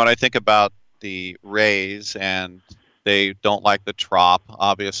 When I think about the Rays, and they don't like the Trop,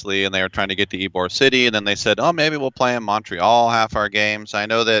 obviously, and they were trying to get to Ybor City, and then they said, maybe we'll play in Montreal half our games. I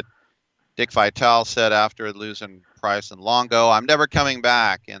know that Dick Vitale said after losing Price and Longo, I'm never coming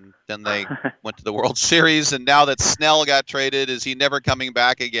back, and then they went to the World Series, and now that Snell got traded, is he never coming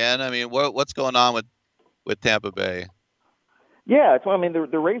back again? What's going on with Tampa Bay? Yeah,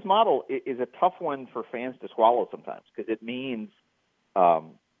 the Rays model is a tough one for fans to swallow sometimes, because it means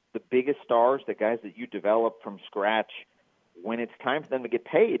the biggest stars, the guys that you develop from scratch, when it's time for them to get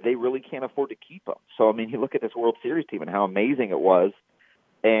paid, they really can't afford to keep them. So, you look at this World Series team and how amazing it was,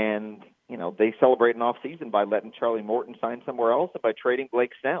 and, they celebrate an off-season by letting Charlie Morton sign somewhere else and by trading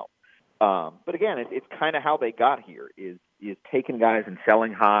Blake Snell. But again, it's kind of how they got here, is taking guys and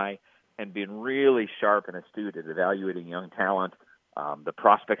selling high and being really sharp and astute at evaluating young talent. The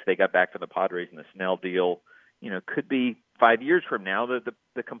prospects they got back from the Padres in the Snell deal, could be 5 years from now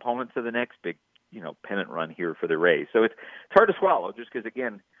the components of the next big, pennant run here for the Rays. So it's hard to swallow, just because,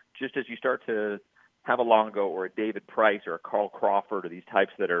 again, just as you start to have a Longo or a David Price or a Carl Crawford or these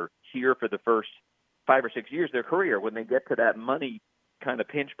types that are here for the first 5 or 6 years of their career, when they get to that money kind of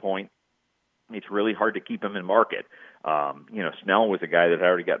pinch point, it's really hard to keep them in market. Snell was a guy that had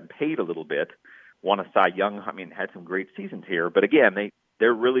already gotten paid a little bit, won a Cy Young, had some great seasons here. But again,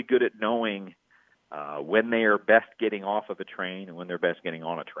 they're really good at knowing when they are best getting off of a train and when they're best getting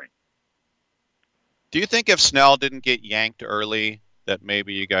on a train. Do you think if Snell didn't get yanked early, that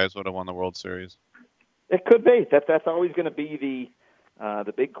maybe you guys would have won the World Series? It could be. That's always going to be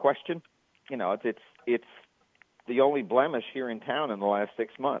the big question. It's the only blemish here in town in the last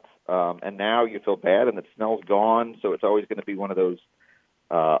 6 months. And now you feel bad, and that Snell's gone, so it's always going to be one of those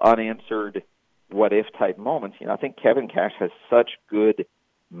unanswered what-if type moments. I think Kevin Cash has such good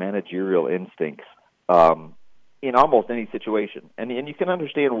managerial instincts in almost any situation. And you can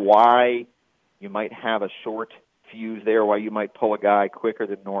understand why you might have a short fuse there, why you might pull a guy quicker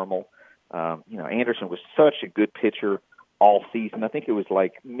than normal. Anderson was such a good pitcher all season. I think it was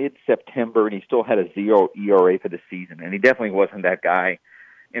like mid-September, and he still had a 0 ERA for the season. And he definitely wasn't that guy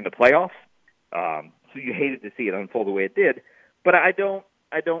in the playoffs. So you hated to see it unfold the way it did. But I don't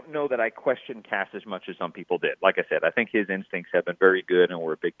know that I question Cass as much as some people did. Like I said, I think his instincts have been very good and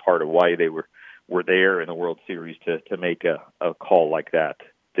were a big part of why they were there in the World Series to make a call like that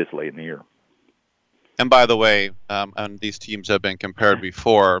this late in the year. And by the way, and these teams have been compared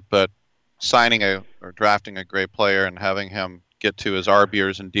before, but signing or drafting a great player and having him get to his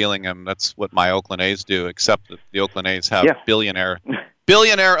RBers and dealing him, that's what my Oakland A's do, except that the Oakland A's have billionaire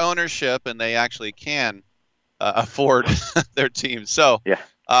ownership, and they actually can afford their team. So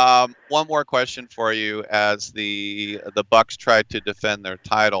one more question for you as the Bucks try to defend their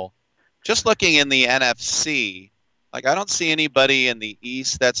title. Just looking in the NFC, I don't see anybody in the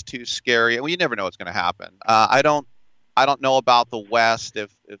East that's too scary. Well, you never know what's going to happen. I don't know about the West,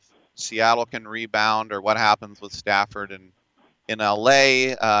 if Seattle can rebound or what happens with Stafford in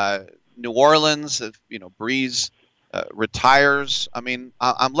LA, New Orleans, if Breeze retires.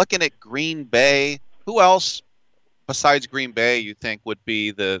 I'm looking at Green Bay. Who else besides Green Bay you think would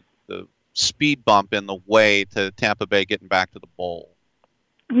be the speed bump in the way to Tampa Bay getting back to the bowl?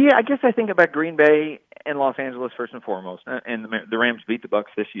 Yeah, I guess I think about Green Bay and Los Angeles first and foremost. And the Rams beat the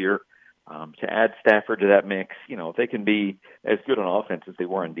Bucks this year. To add Stafford to that mix, if they can be as good on offense as they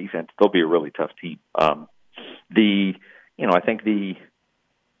were on defense, they'll be a really tough team. I think the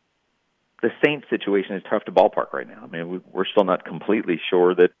Saints situation is tough to ballpark right now. We're still not completely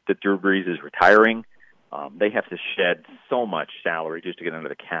sure that Drew Brees is retiring. They have to shed so much salary just to get under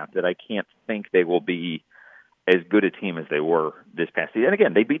the cap that I can't think they will be as good a team as they were this past season. And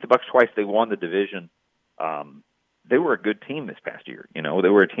again, they beat the Bucs twice. They won the division. They were a good team this past year. They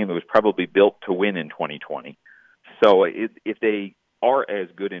were a team that was probably built to win in 2020. So if they are as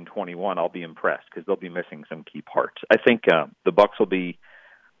good in 21, I'll be impressed because they'll be missing some key parts. I think the Bucs will be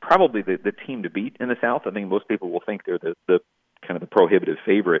probably the team to beat in the South. I think most people will think they're the kind of the prohibitive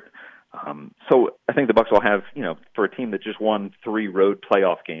favorite. So I think the Bucs will have, for a team that just won 3 road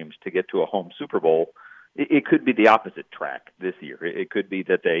playoff games to get to a home Super Bowl, it could be the opposite track this year. It could be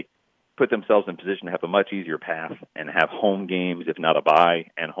that they put themselves in position to have a much easier path and have home games, if not a bye,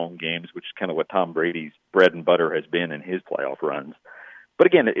 and home games, which is kind of what Tom Brady's bread and butter has been in his playoff runs. But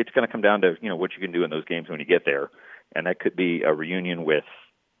again, it's going to come down to, what you can do in those games when you get there. And that could be a reunion with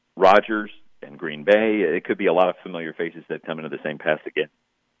Rodgers and Green Bay. It could be a lot of familiar faces that come into the same path again.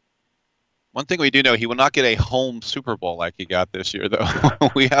 One thing we do know, he will not get a home Super Bowl like he got this year, though.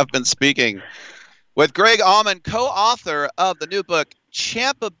 We have been speaking with Greg Auman, co-author of the new book,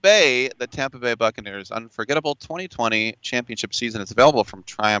 Tampa Bay, the Tampa Bay Buccaneers Unforgettable 2020 Championship Season. It's available from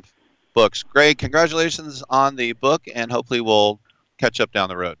Triumph Books. Greg, congratulations on the book, and hopefully we'll catch up down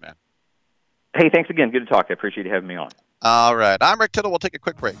the road, man. Hey, thanks again. Good to talk. I appreciate you having me on. All right. I'm Rick Tittle. We'll take a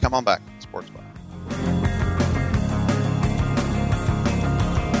quick break. Come on back. Sports Bar.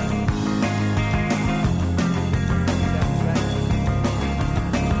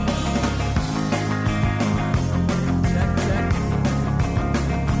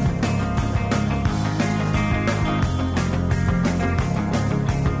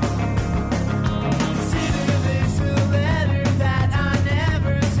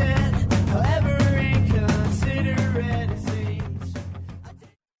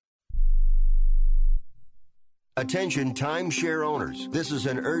 Attention timeshare owners. This is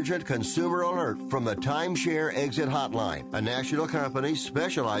an urgent consumer alert from the Timeshare Exit Hotline, a national company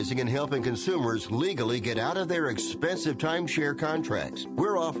specializing in helping consumers legally get out of their expensive timeshare contracts.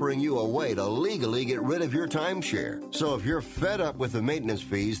 We're offering you a way to legally get rid of your timeshare. So if you're fed up with the maintenance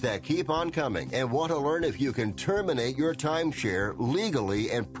fees that keep on coming and want to learn if you can terminate your timeshare legally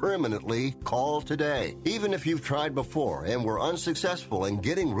and permanently, call today. Even if you've tried before and were unsuccessful in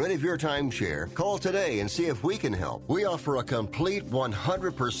getting rid of your timeshare, call today and see if we can help. We offer a complete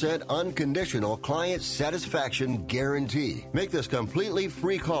 100% unconditional client satisfaction guarantee. Make this completely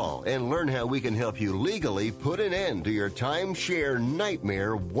free call and learn how we can help you legally put an end to your timeshare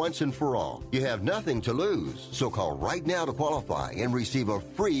nightmare once and for all. You have nothing to lose, so call right now to qualify and receive a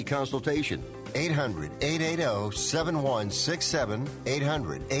free consultation. 800-880-7167.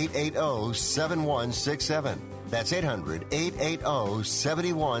 800-880-7167. That's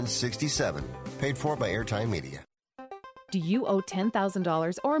 800-880-7167. Paid for by Airtime Media. Do you owe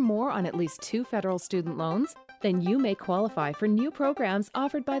 $10,000 or more on at least 2 federal student loans? Then you may qualify for new programs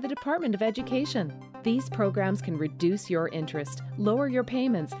offered by the Department of Education. These programs can reduce your interest, lower your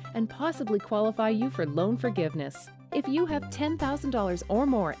payments, and possibly qualify you for loan forgiveness. If you have $10,000 or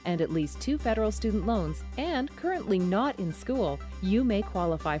more and at least 2 federal student loans and currently not in school, you may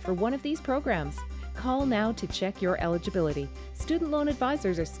qualify for one of these programs. Call now to check your eligibility. Student loan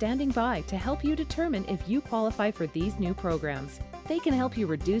advisors are standing by to help you determine if you qualify for these new programs. They can help you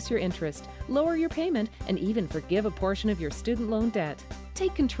reduce your interest, lower your payment, and even forgive a portion of your student loan debt.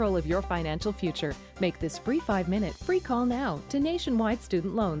 Take control of your financial future. Make this free 5-minute free call now to Nationwide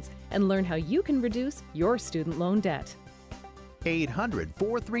Student Loans and learn how you can reduce your student loan debt.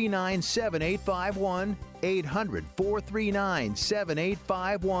 800-439-7851,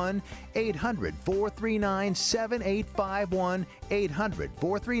 800-439-7851, 800-439-7851,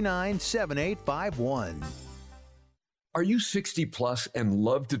 800-439-7851. Are you 60 plus and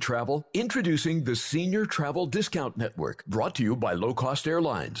love to travel? Introducing the Senior Travel Discount Network, brought to you by Low Cost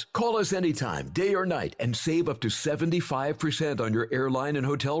Airlines. Call us anytime, day or night, and save up to 75% on your airline and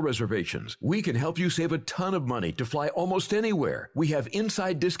hotel reservations. We can help you save a ton of money to fly almost anywhere. We have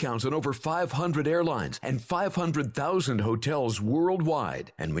inside discounts on over 500 airlines and 500,000 hotels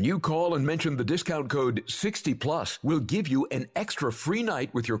worldwide. And when you call and mention the discount code 60 plus, we'll give you an extra free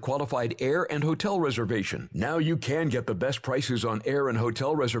night with your qualified air and hotel reservation. Now you can get the best prices on air and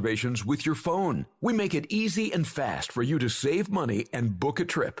hotel reservations with your phone. We make it easy and fast for you to save money and book a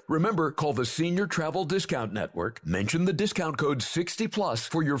trip. Remember, call the Senior Travel Discount Network, mention the discount code 60+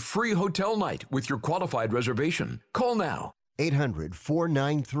 for your free hotel night with your qualified reservation. Call now.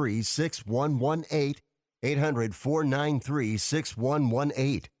 800-493-6118.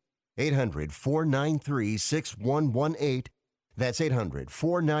 800-493-6118. 800-493-6118. That's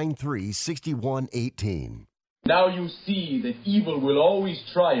 800-493-6118. Now you see that evil will always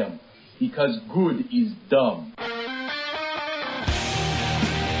triumph because good is dumb.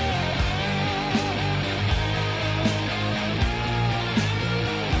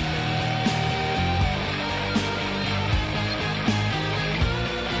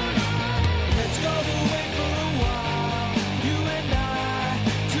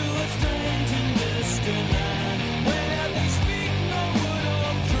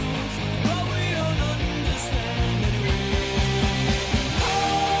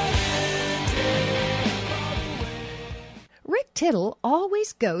 Tittle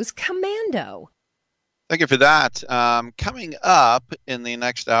always goes commando. Thank you for that. Coming up in the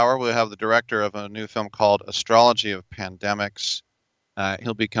next hour, we'll have the director of a new film called Astrology of Pandemics.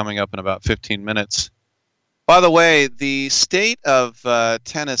 He'll be coming up in about 15 minutes. By the way, the state of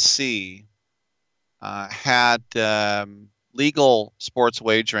Tennessee had legal sports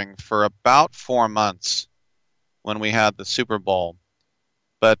wagering for about 4 months when we had the Super Bowl.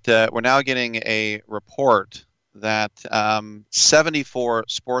 But we're now getting a report that 74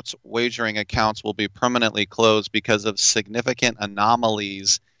 sports wagering accounts will be permanently closed because of significant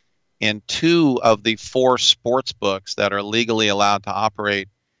anomalies in 2 of the 4 sports books that are legally allowed to operate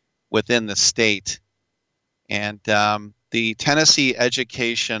within the state. And the Tennessee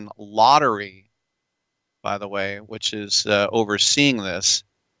Education Lottery, by the way, which is overseeing this,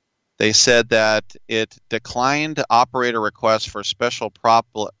 they said that it declined operator requests for special prop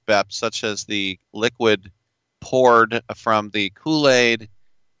bets such as the liquid poured from the Kool-Aid,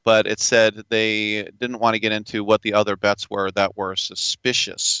 but it said they didn't want to get into what the other bets were that were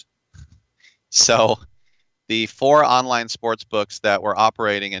suspicious. So the 4 online sports books that were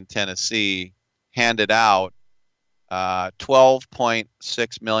operating in Tennessee handed out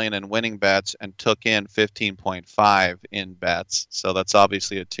 $12.6 million in winning bets and took in $15.5 in bets. So that's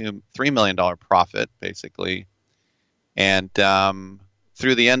obviously a $3 million profit, basically. And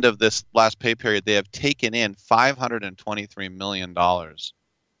through the end of this last pay period, they have taken in $523 million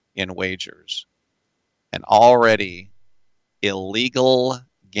in wagers. And already illegal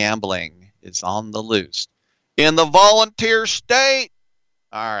gambling is on the loose in the volunteer state.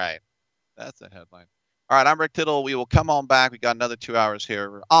 All right. That's a headline. All right, I'm Rick Tittle. We will come on back. We got another 2 hours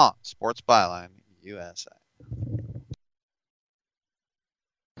here on Sports Byline USA.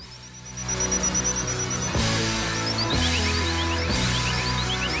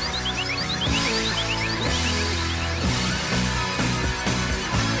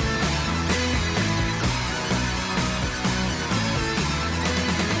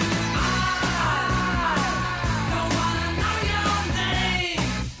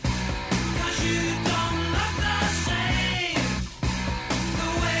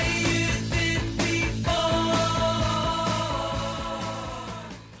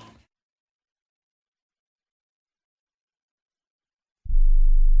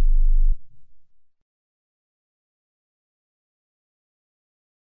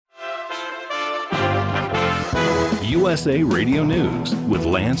 USA Radio News with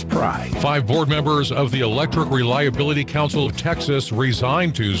Lance Pry. 5 board members of the Electric Reliability Council of Texas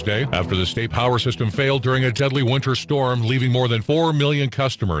resigned Tuesday after the state power system failed during a deadly winter storm, leaving more than 4 million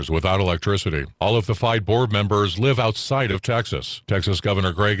customers without electricity. All of the 5 board members live outside of Texas. Texas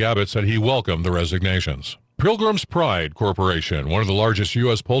Governor Greg Abbott said he welcomed the resignations. Pilgrim's Pride Corporation, one of the largest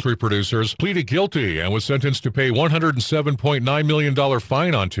U.S. poultry producers, pleaded guilty and was sentenced to pay $107.9 million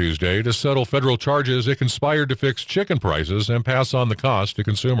fine on Tuesday to settle federal charges it conspired to fix chicken prices and pass on the cost to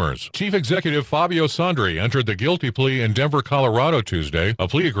consumers. Chief Executive Fabio Sandri entered the guilty plea in Denver, Colorado Tuesday. A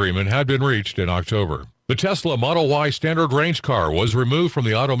plea agreement had been reached in October. The Tesla Model Y standard range car was removed from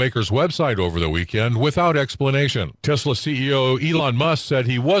the automaker's website over the weekend without explanation. Tesla CEO Elon Musk said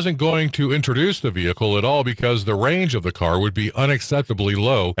he wasn't going to introduce the vehicle at all because the range of the car would be unacceptably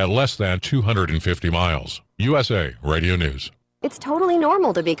low at less than 250 miles. USA Radio News. It's totally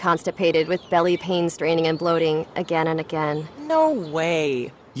normal to be constipated with belly pain, straining, and bloating again and again. No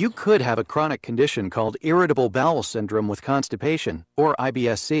way. You could have a chronic condition called irritable bowel syndrome with constipation, or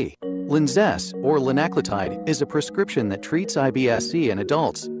IBS-C. Linzess, or linaclotide, is a prescription that treats IBS-C in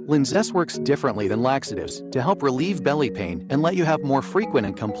adults. Linzess works differently than laxatives to help relieve belly pain and let you have more frequent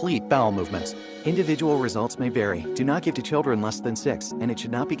and complete bowel movements. Individual results may vary. Do not give to children less than 6, and it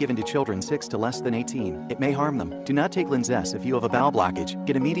should not be given to children 6 to less than 18. It may harm them. Do not take Linzess if you have a bowel blockage.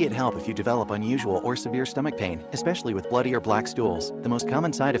 Get immediate help if you develop unusual or severe stomach pain, especially with bloody or black stools. The most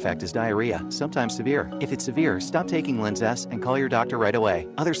common side effect is diarrhea, sometimes severe. If it's severe, stop taking Linzess and call your doctor right away.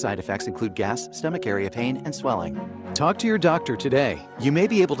 Other side effects include gas, stomach area pain, and swelling. Talk to your doctor today. You may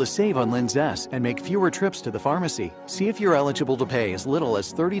be able to save on Linzess and make fewer trips to the pharmacy. See if you're eligible to pay as little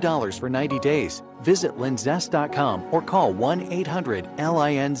as $30 for 90 days. Visit linzess.com or call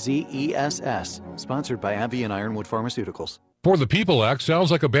 1-800-LINZESS. Sponsored by AbbVie and Ironwood Pharmaceuticals. For the People Act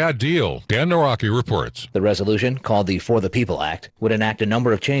sounds like a bad deal. Dan Naraki reports. The resolution, called the For the People Act, would enact a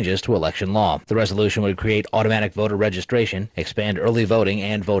number of changes to election law. The resolution would create automatic voter registration, expand early voting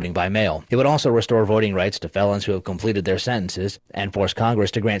and voting by mail. It would also restore voting rights to felons who have completed their sentences and force Congress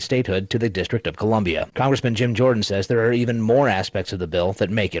to grant statehood to the District of Columbia. Congressman Jim Jordan says there are even more aspects of the bill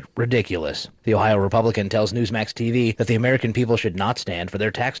that make it ridiculous. The Ohio Republican tells Newsmax TV that the American people should not stand for their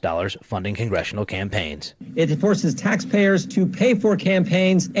tax dollars funding congressional campaigns. It forces taxpayers to pay for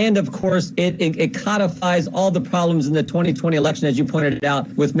campaigns, and of course, it codifies all the problems in the 2020 election, as you pointed out,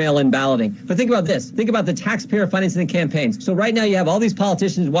 with mail-in balloting. But think about this. Think about the taxpayer financing the campaigns. So right now you have all these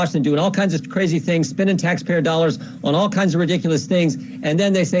politicians in Washington doing all kinds of crazy things, spending taxpayer dollars on all kinds of ridiculous things, and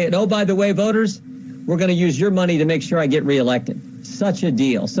then they say, oh, by the way, voters, we're going to use your money to make sure I get reelected. Such a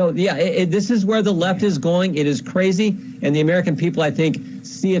deal. So, yeah, this is where the left is going. It is crazy, and the American people, I think,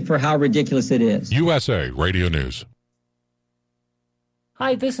 see it for how ridiculous it is. USA Radio News.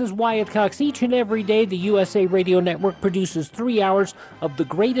 Hi, this is Wyatt Cox. Each and every day, the USA Radio Network produces 3 hours of the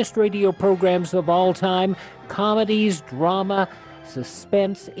greatest radio programs of all time. Comedies, drama,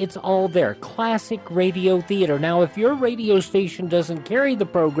 suspense, it's all there. Classic radio theater. Now, if your radio station doesn't carry the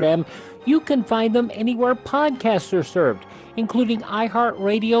program, you can find them anywhere podcasts are served, including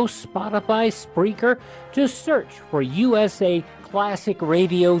iHeartRadio, Spotify, Spreaker. Just search for USA Classic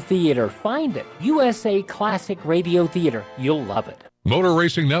Radio Theater. Find it. USA Classic Radio Theater. You'll love it. Motor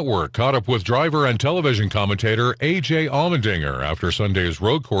Racing Network caught up with driver and television commentator A.J. Allmendinger after Sunday's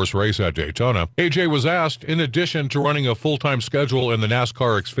road course race at Daytona. A.J. was asked, in addition to running a full-time schedule in the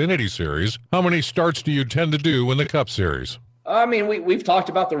NASCAR Xfinity Series, how many starts do you tend to do in the Cup Series? I mean, we've talked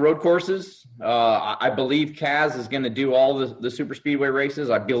about the road courses. I believe Kaz is going to do all the super speedway races.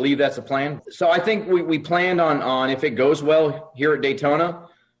 I believe that's the plan. So I think we planned on if it goes well here at Daytona,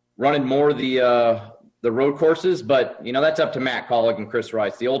 running more the road courses. But that's up to Matt Collick and Chris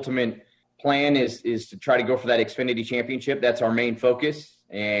Rice. The ultimate plan is to try to go for that Xfinity Championship. That's our main focus.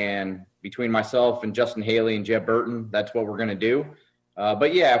 And between myself and Justin Haley and Jeb Burton, that's what we're going to do.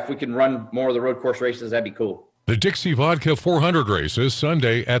 But yeah, if we can run more of the road course races, that'd be cool. The Dixie Vodka 400 race is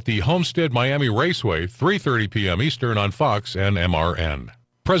Sunday at the Homestead Miami Raceway, 3:30 p.m. Eastern on Fox and MRN.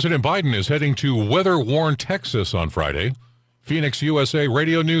 President Biden is heading to weather-worn Texas on Friday. Phoenix, USA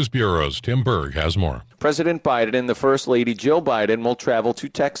Radio News Bureau's Tim Berg has more. President Biden and the First Lady Jill Biden will travel to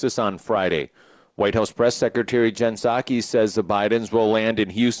Texas on Friday. White House Press Secretary Jen Psaki says the Bidens will land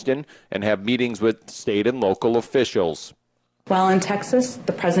in Houston and have meetings with state and local officials. While in Texas,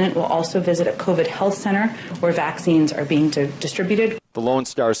 the president will also visit a COVID health center where vaccines are being distributed. The Lone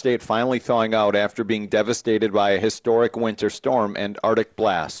Star State finally thawing out after being devastated by a historic winter storm and Arctic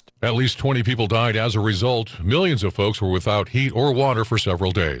blast. At least 20 people died as a result. Millions of folks were without heat or water for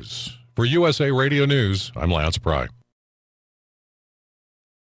several days. For USA Radio News, I'm Lance Pry.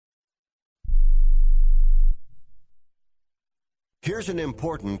 Here's an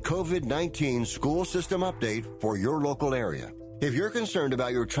important COVID-19 school system update for your local area. If you're concerned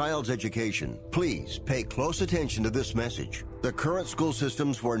about your child's education, please pay close attention to this message. The current school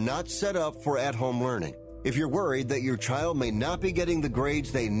systems were not set up for at-home learning. If you're worried that your child may not be getting the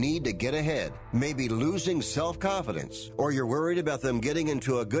grades they need to get ahead, maybe losing self-confidence, or you're worried about them getting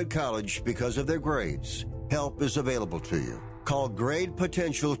into a good college because of their grades, help is available to you. Call Grade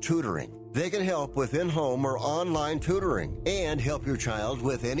Potential Tutoring. They can help with in-home or online tutoring and help your child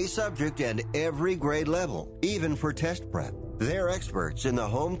with any subject and every grade level, even for test prep. They're experts in the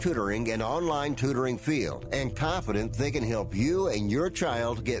home tutoring and online tutoring field and confident they can help you and your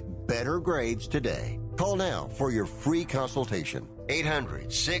child get better grades today. Call now for your free consultation.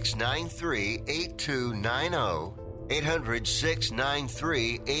 800-693-8290.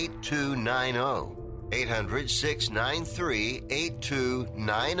 800-693-8290.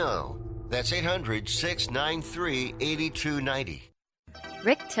 800-693-8290. That's 800-693-8290.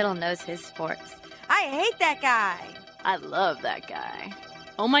 Rick Tittle knows his sports. I hate that guy. I love that guy.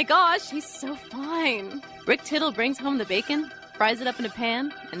 Oh my gosh, he's so fine. Rick Tittle brings home the bacon, fries it up in a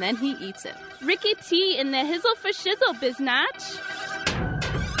pan, and then he eats it. Ricky T in the hizzle for shizzle, biznatch.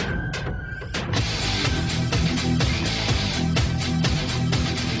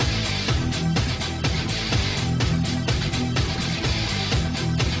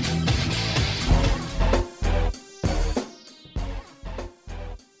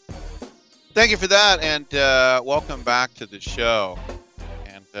 Thank you for that, and welcome back to the show.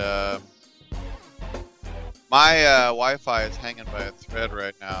 And my Wi-Fi is hanging by a thread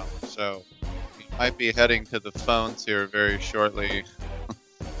right now, so we might be heading to the phones here very shortly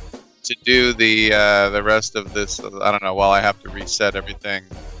to do the rest of this. I don't know, while I have to reset everything.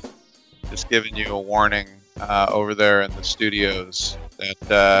 Just giving you a warning over there in the studios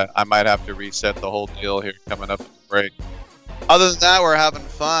that I might have to reset the whole deal here coming up at the break. Other than that, we're having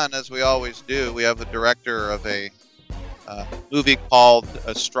fun, as we always do. We have the director of a movie called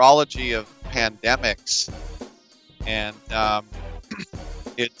Astrology of Pandemics. And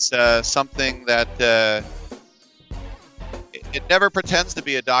it's something that it never pretends to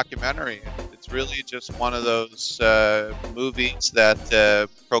be a documentary. It's really just one of those movies that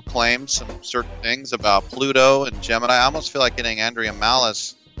proclaims some certain things about Pluto and Gemini. I almost feel like getting Andrea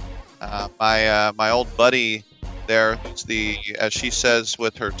Malice, my old buddy, there, who's the, as she says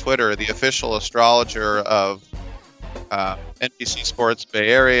with her Twitter, the official astrologer of NBC Sports Bay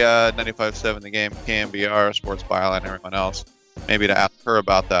Area, 95.7 The Game, KMBR, Sports Byline, and everyone else. Maybe to ask her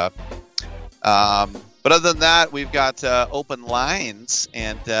about that. But other than that, we've got open lines,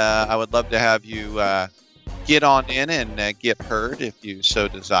 and I would love to have you get on in and get heard if you so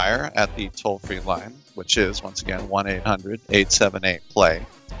desire at the toll-free line, which is, once again, 1-800-878-PLAY.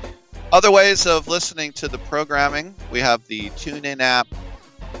 Other ways of listening to the programming, we have the TuneIn app,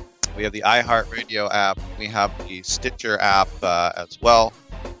 we have the iHeartRadio app, we have the Stitcher app as well.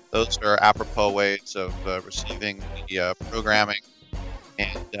 Those are apropos ways of receiving the programming,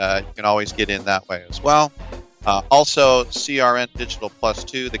 and you can always get in that way as well. Also, CRN Digital Plus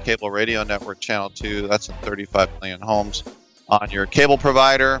 2, the cable radio network channel 2, that's in 35 million homes on your cable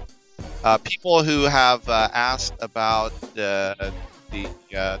provider. People who have asked about the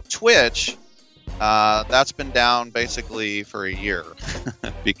Twitch, that's been down basically for a year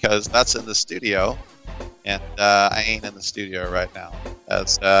because that's in the studio, and I ain't in the studio right now.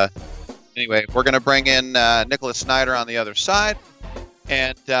 As Anyway, we're going to bring in Nicholas Snyder on the other side,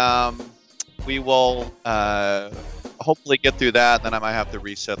 and we will hopefully get through that. Then I might have to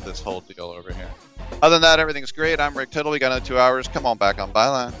reset this whole deal over here. Other than that, everything's great. I'm Rick Tittle. We got another 2 hours. Come on back on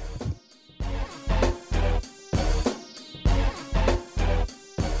Byline.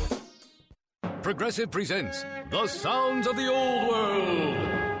 Progressive presents The Sounds of the Old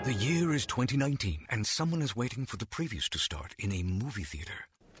World. The year is 2019, and someone is waiting for the previews to start in a movie theater.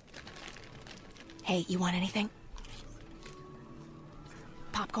 Hey, you want anything?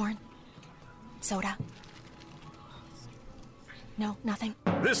 Popcorn? Soda? No, nothing?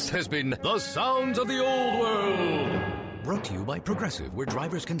 This has been The Sounds of the Old World. Brought to you by Progressive, where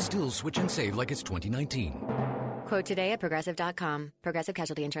drivers can still switch and save like it's 2019. Quote today at Progressive.com. Progressive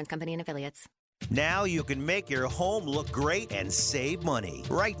Casualty Insurance Company and Affiliates. Now you can make your home look great and save money.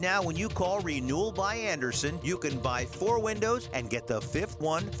 Right now, when you call Renewal by Andersen, you can buy 4 windows and get the 5th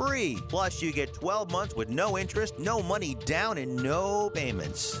one free. Plus, you get 12 months with no interest, no money down, and no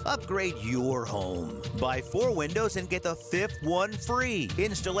payments. Upgrade your home. Buy 4 windows and get the 5th one free.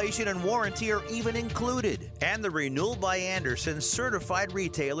 Installation and warranty are even included. And the Renewal by Andersen certified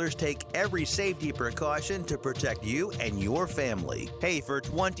retailers take every safety precaution to protect you and your family. Hey, for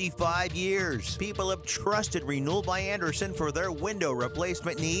 25 years. People have trusted Renewal by Andersen for their window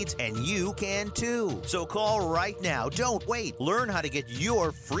replacement needs, and you can too. So call right now. Don't wait. Learn how to get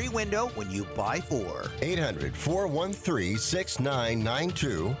your free window when you buy 4.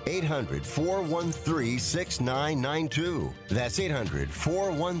 800-413-6992. 800-413-6992. That's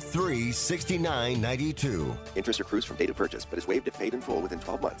 800-413-6992. Interest accrues from date of purchase, but is waived if paid in full within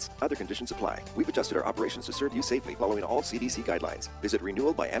 12 months. Other conditions apply. We've adjusted our operations to serve you safely following all CDC guidelines. Visit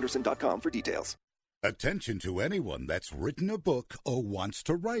renewalbyandersen.com for details. Attention to anyone that's written a book or wants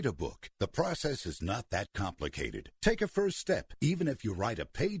to write a book. The process is not that complicated. Take a first step. Even if you write a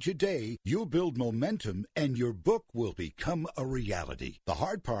page a day, you'll build momentum and your book will become a reality. The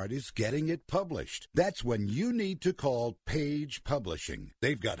hard part is getting it published. That's when you need to call Page Publishing.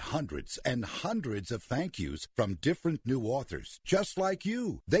 They've got hundreds and hundreds of thank yous from different new authors, just like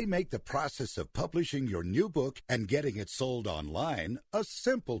you. They make the process of publishing your new book and getting it sold online a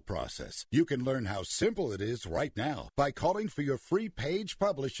simple process. You can learn how simple it is right now by calling for your free Page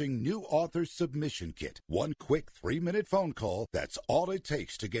Publishing New Author Submission Kit. One quick 3-minute phone call, that's all it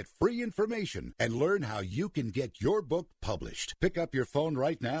takes to get free information and learn how you can get your book published. Pick up your phone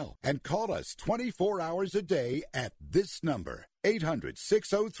right now and call us 24 hours a day at this number.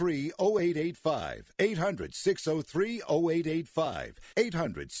 800-603-0885. 800-603-0885.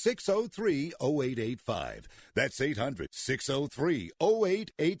 800-603-0885. That's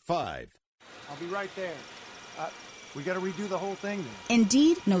 800-603-0885. I'll be right there. We got to redo the whole thing then.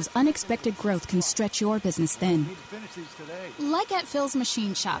 Indeed knows unexpected growth can stretch your business thin. We need to finish these today. Like at Phil's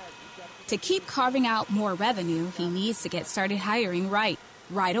Machine Shop. To keep carving out more revenue, he needs to get started hiring right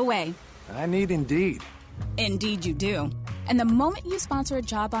away. I need Indeed. Indeed you do. And the moment you sponsor a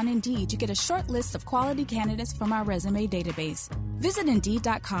job on Indeed, you get a short list of quality candidates from our resume database. Visit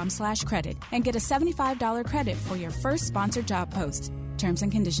Indeed.com/credit and get a $75 credit for your first sponsored job post. Terms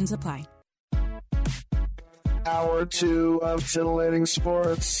and conditions apply. Hour 2 of titillating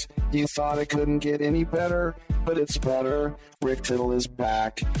sports. You thought it couldn't get any better, but it's better. Rick Tittle is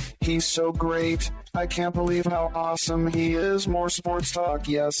back. He's so great. I can't believe how awesome he is. More sports talk,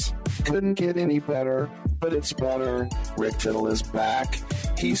 yes. Couldn't get any better, but it's better. Rick Tittle is back.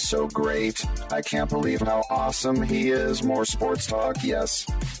 He's so great. I can't believe how awesome he is. More sports talk, yes.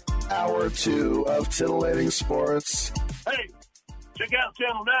 Hour 2 of titillating sports. Hey, check out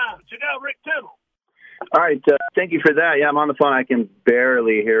Channel 9. Check out Rick Tittle. All right, thank you for that. Yeah, I'm on the phone. I can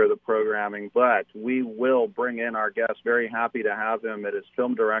barely hear the programming, but we will bring in our guest. Very happy to have him. It is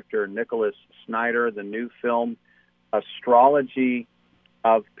film director Nicholas Snyder, the new film, Astrology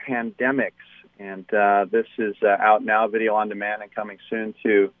of Pandemics. And this is out now, video on demand, and coming soon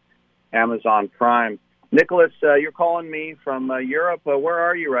to Amazon Prime. Nicholas, you're calling me from Europe. Where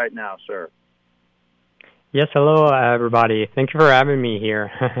are you right now, sir? Yes, hello, everybody. Thank you for having me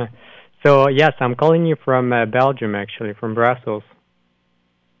here. So, yes, I'm calling you from Belgium, actually, from Brussels.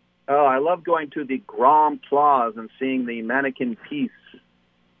 Oh, I love going to the Grand Place and seeing the mannequin piece.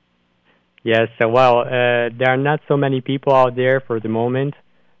 Yes, well, there are not so many people out there for the moment,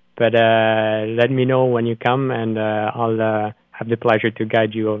 but let me know when you come, and I'll have the pleasure to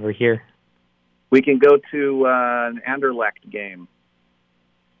guide you over here. We can go to an Anderlecht game.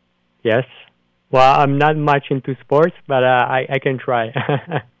 Yes. Well, I'm not much into sports, but I can try.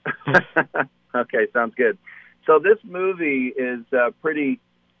 Okay, sounds good. So this movie is pretty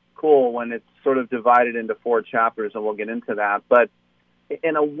cool when it's sort of divided into 4 chapters, and we'll get into that. But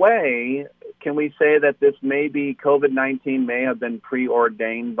in a way, can we say that this COVID-19 may have been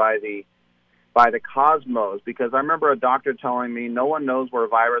preordained by the cosmos? Because I remember a doctor telling me no one knows where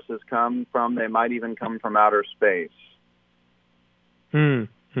viruses come from. They might even come from outer space.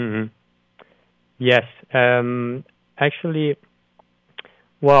 Yes. Actually,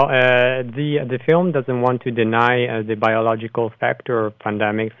 well, the film doesn't want to deny the biological factor of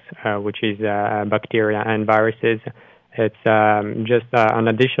pandemics, which is bacteria and viruses. It's just an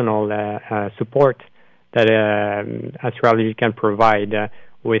additional support that astrology can provide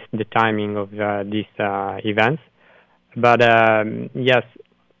with the timing of these events. But yes,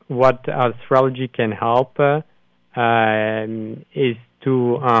 what astrology can help is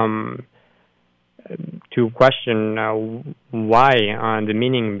to question why the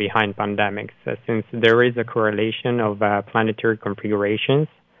meaning behind pandemics, since there is a correlation of planetary configurations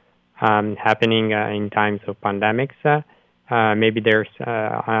happening in times of pandemics. Maybe there's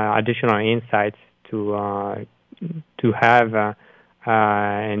additional insights to have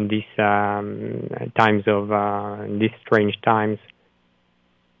in these times of these strange times.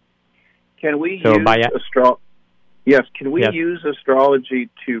 Can we use Yes, can we use astrology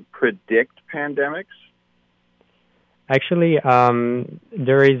to predict pandemics? Actually,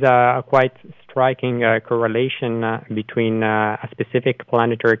 there is a quite striking correlation between a specific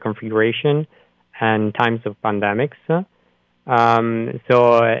planetary configuration and times of pandemics. So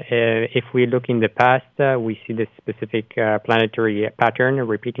if we look in the past, we see this specific planetary pattern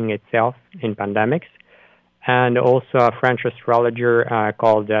repeating itself in pandemics. And also a French astrologer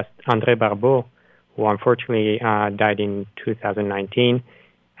called André Barbeau, who unfortunately died in 2019.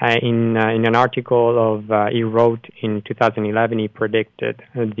 In an article he wrote in 2011, he predicted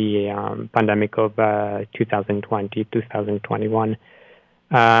the pandemic of 2020-2021.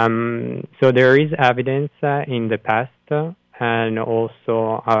 So there is evidence in the past and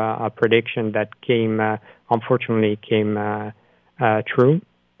also a prediction that unfortunately came true.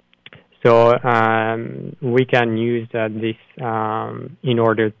 So we can use this in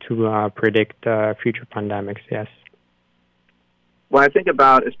order to predict future pandemics, yes. When I think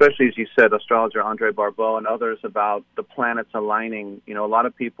about, especially as you said, astrologer André Barbeau and others about the planets aligning, a lot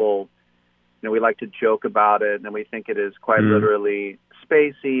of people, we like to joke about it and we think it is quite literally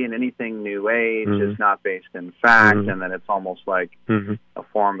spacey, and anything New Age is not based in fact, and then it's almost like a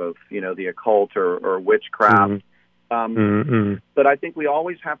form of, the occult or witchcraft. But I think we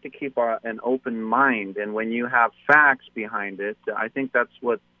always have to keep an open mind, and when you have facts behind it, I think that's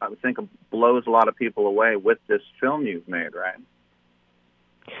what I think blows a lot of people away with this film you've made, right?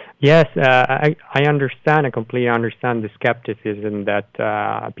 Yes, I understand. I completely understand the skepticism that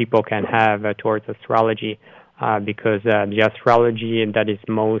people can have towards astrology, because the astrology that is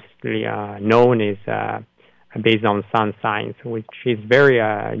mostly known is based on sun signs, which is very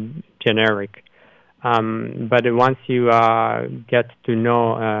generic. But once you get to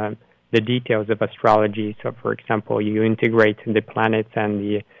know the details of astrology, so for example, you integrate the planets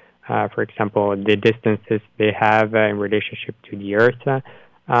and for example, the distances they have in relationship to the Earth,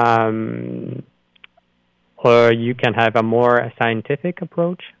 or you can have a more scientific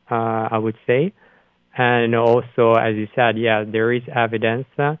approach, I would say. And also, as you said, there is evidence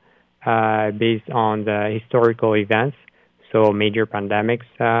based on the historical events. So major pandemics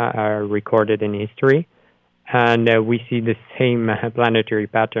are recorded in history, and we see the same planetary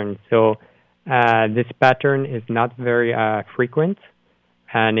pattern. So this pattern is not very frequent,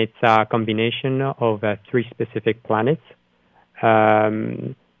 and it's a combination of 3 specific planets.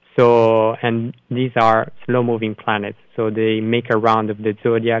 And these are slow-moving planets. So they make a round of the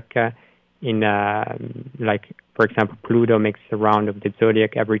zodiac for example, Pluto makes a round of the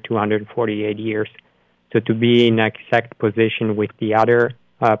zodiac every 248 years. So to be in exact position with the other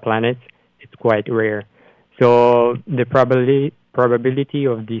planets, it's quite rare. So the probability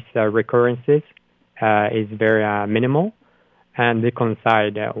of these recurrences is very minimal, and they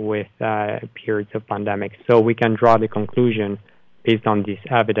coincide with periods of pandemics. So we can draw the conclusion based on this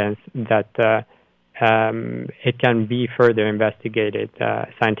evidence that it can be further investigated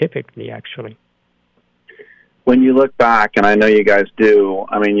scientifically, actually. When you look back, and I know you guys do,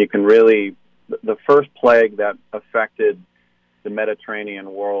 you can really... The first plague that affected the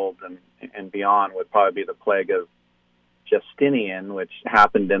Mediterranean world and beyond would probably be the plague of Justinian, which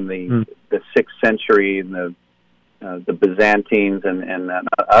happened in the 6th century, and the Byzantines and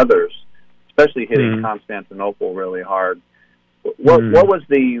others, especially hitting Constantinople really hard. What was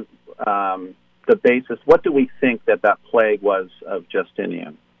the basis? What do we think that plague was of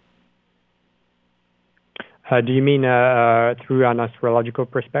Justinian? Do you mean through an astrological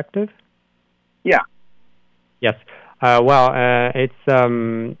perspective? Yeah. Yes. It's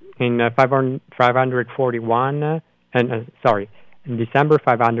in 541, in December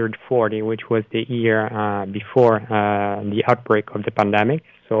 540, which was the year before the outbreak of the pandemic,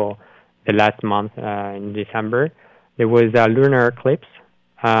 so the last month in December, there was a lunar eclipse.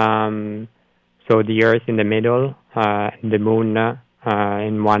 So the Earth in the middle, the Moon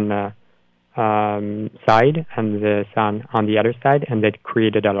in one side, and the Sun on the other side, and that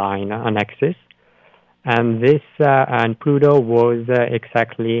created a line, an axis. And this and Pluto was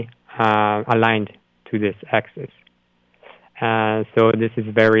exactly aligned to this axis. So this is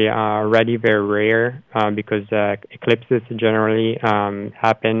very rare because eclipses generally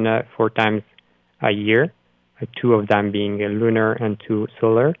happen 4 times a year, 2 of them being lunar and 2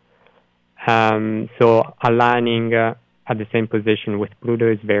 solar. So aligning at the same position with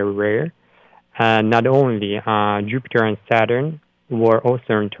Pluto is very rare. Not only Jupiter and Saturn were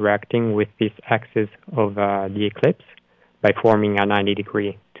also interacting with this axis of the eclipse by forming a 90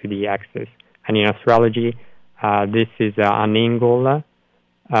 degree to the axis. And in astrology, this is an angle.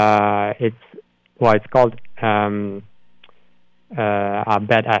 It's called a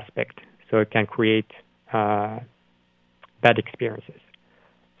bad aspect. So it can create bad experiences.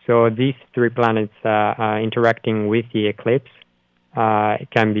 So these 3 planets interacting with the eclipse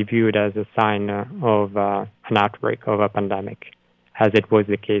can be viewed as a sign of an outbreak of a pandemic, as it was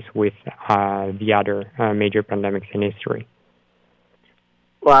the case with the other major pandemics in history.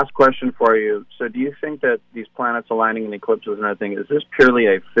 Last question for you. So do you think that these planets aligning in eclipses and everything, is this purely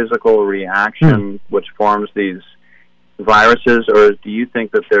a physical reaction which forms these viruses, or do you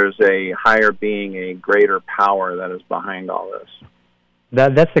think that there's a higher being, a greater power that is behind all this?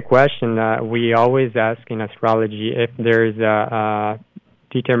 That's the question we always ask in astrology, if there's a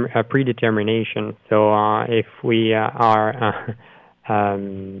predetermination. So if we are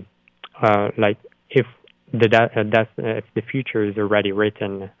if if the future is already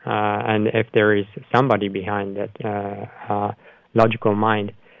written, and if there is somebody behind that logical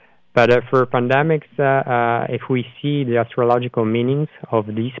mind. But for pandemics, if we see the astrological meanings of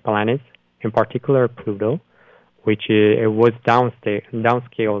these planets, in particular Pluto, which it was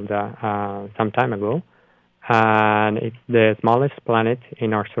downscaled some time ago, and it's the smallest planet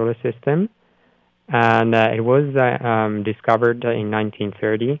in our solar system, and it was discovered in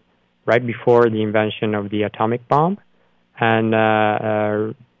 1930, right before the invention of the atomic bomb, and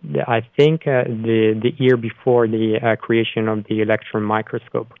I think the year before the creation of the electron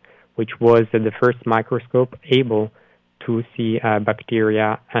microscope, which was the first microscope able to see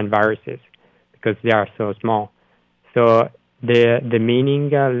bacteria and viruses, because they are so small. So the meaning,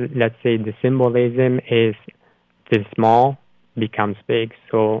 let's say the symbolism is the small becomes big.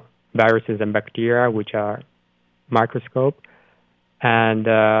 So viruses and bacteria, which are microscope, and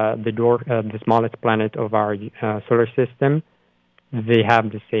the smallest planet of our solar system, they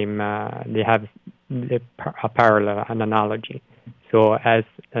have the same, they have a parallel, an analogy. So as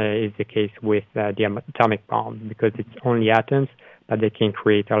is the case with the atomic bomb, because it's only atoms, but they can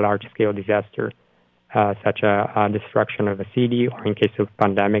create a large-scale disaster, such a destruction of a city, or in case of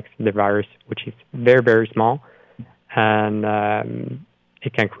pandemics, the virus, which is very, very small, and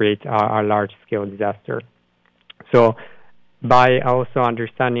it can create a large-scale disaster. So by also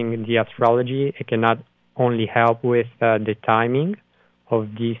understanding the astrology, it can not only help with the timing of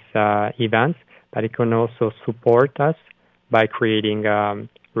these events, but it can also support us by creating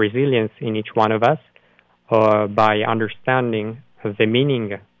resilience in each one of us, by understanding the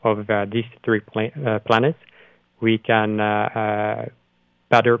meaning of these 3 planets. We can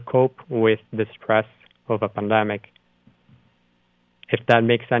better cope with the stress of a pandemic. If that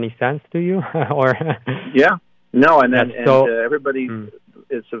makes any sense to you, or yeah, no, and then so, everybody,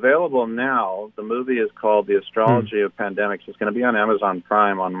 it's available now. The movie is called The Astrology of Pandemics. It's going to be on Amazon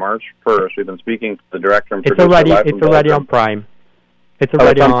Prime on March 1st. We've been speaking to the director and producer. It's already on Prime. It's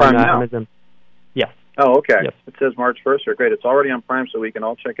already on Prime now. Amazon. Yes. Oh, okay. Yes. It says March 1st. Great. It's already on Prime, so we can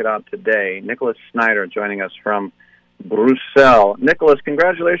all check it out today. Nicholas Snyder joining us from Brussels. Nicholas,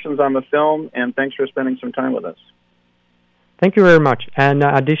 congratulations on the film, and thanks for spending some time with us. Thank you very much. And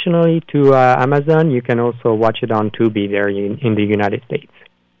additionally to Amazon, you can also watch it on Tubi there in the United States.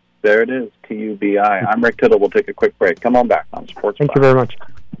 There it is, Tubi. I'm Rick Tittle. We'll take a quick break. Come on back on Sports Thank you very much.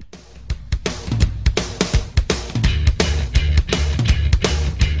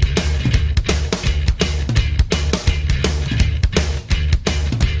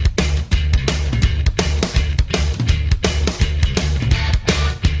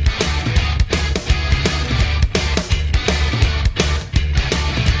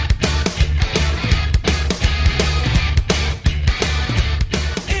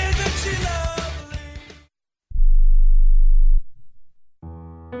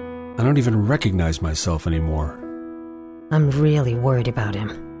 don't even recognize myself anymore. I'm really worried about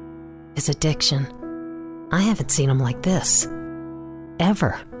him. His addiction. I haven't seen him like this.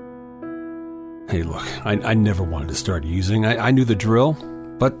 Ever. Hey, look, I never wanted to start using. I knew the drill,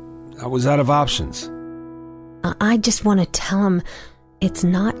 but I was out of options. I just want to tell him it's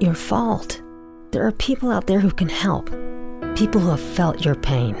not your fault. There are people out there who can help. People who have felt your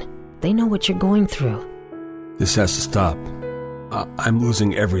pain. They know what you're going through. This has to stop. I'm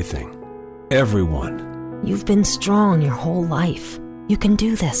losing everything. Everyone. You've been strong your whole life. You can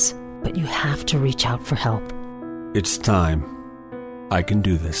do this, but you have to reach out for help. It's time. I can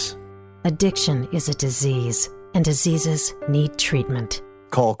do this. Addiction is a disease, and diseases need treatment.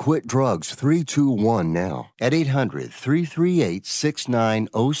 Call Quit Drugs 321 now at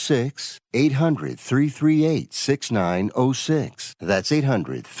 800-338-6906. 800-338-6906. That's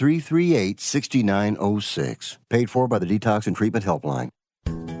 800-338-6906. Paid for by the Detox and Treatment Helpline.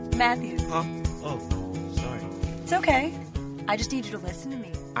 Matthew. Huh? Oh, sorry. It's okay. I just need you to listen to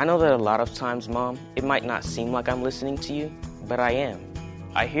me. I know that a lot of times, Mom, it might not seem like I'm listening to you, but I am.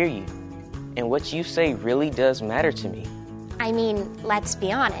 I hear you. And what you say really does matter to me. I mean, let's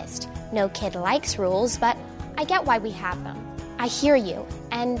be honest. No kid likes rules, but I get why we have them. I hear you,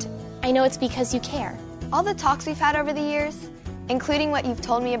 and I know it's because you care. All the talks we've had over the years, including what you've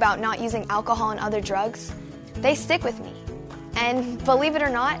told me about not using alcohol and other drugs, they stick with me. And believe it or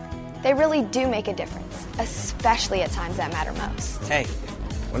not, they really do make a difference, especially at times that matter most. Hey,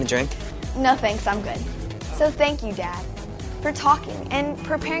 want a drink? No thanks, I'm good. So thank you, Dad, for talking and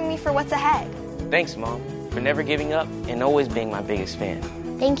preparing me for what's ahead. Thanks, Mom, for never giving up and always being my biggest fan.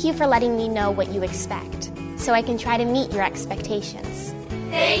 Thank you for letting me know what you expect, so I can try to meet your expectations.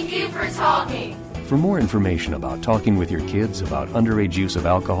 Thank you for talking. For more information about talking with your kids about underage use of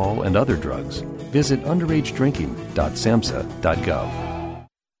alcohol and other drugs, visit underagedrinking.samhsa.gov.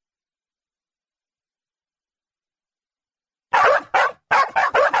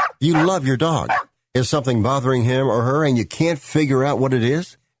 You love your dog. Is something bothering him or her and you can't figure out what it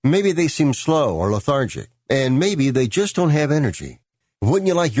is? Maybe they seem slow or lethargic, and maybe they just don't have energy. Wouldn't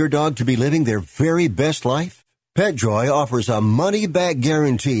you like your dog to be living their very best life? PetJoy offers a money-back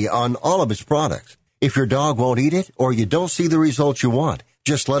guarantee on all of its products. If your dog won't eat it or you don't see the results you want,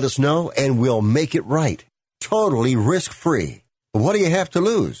 just let us know and we'll make it right. Totally risk-free. What do you have to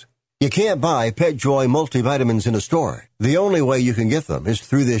lose? You can't buy PetJoy multivitamins in a store. The only way you can get them is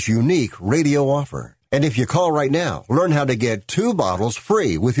through this unique radio offer. And if you call right now, learn how to get 2 bottles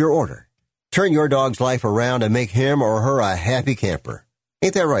free with your order. Turn your dog's life around and make him or her a happy camper.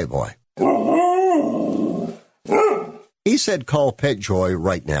 Ain't that right, boy? He said call PetJoy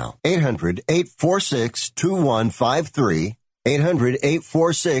right now. 800-846-2153.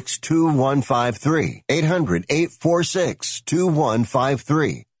 800-846-2153.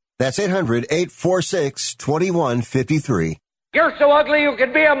 800-846-2153. That's 800-846-2153. You're so ugly you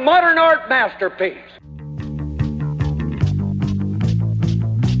could be a modern art masterpiece.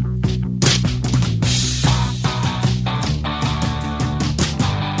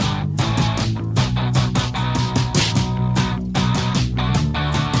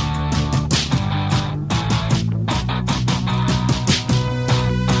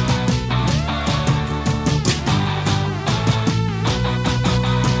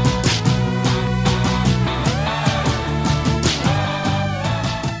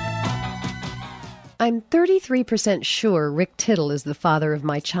 I'm 33% sure Rick Tittle is the father of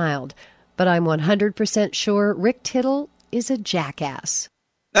my child, but I'm 100% sure Rick Tittle is a jackass.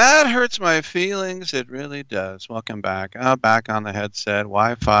 That hurts my feelings. It really does. Welcome back. Back on the headset,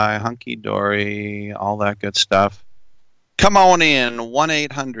 Wi-Fi, hunky-dory, all that good stuff. Come on in,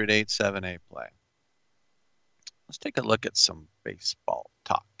 1-800-878-PLAY. Let's take a look at some baseball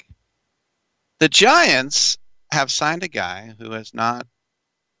talk. The Giants have signed a guy who has not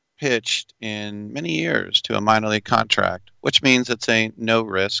pitched in many years to a minor league contract, which means it's a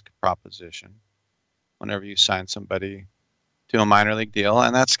no-risk proposition whenever you sign somebody to a minor league deal,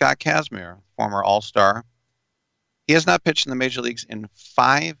 and that's Scott Kazmir, former All-Star. He has not pitched in the major leagues in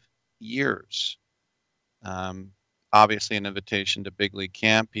 5 years. Obviously an invitation to big league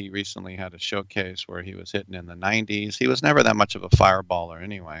camp. He recently had a showcase where he was hitting in the 90s. He was never that much of a fireballer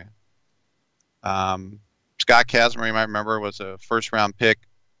anyway. Scott Kazmir, you might remember, was a first-round pick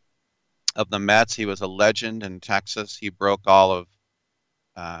of the Mets. He was a legend in Texas. He broke all of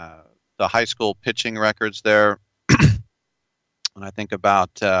the high school pitching records there. When I think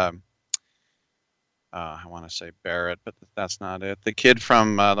about, I want to say Barrett, but that's not it. The kid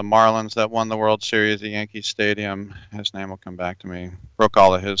from the Marlins that won the World Series at Yankee Stadium, his name will come back to me, broke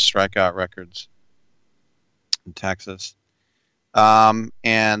all of his strikeout records in Texas.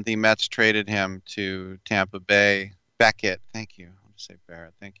 And the Mets traded him to Tampa Bay. Beckett, thank you. I'll just say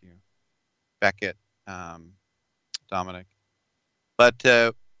Barrett, thank you. Beckett, Dominic. But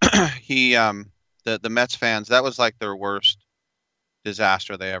the Mets fans, that was like their worst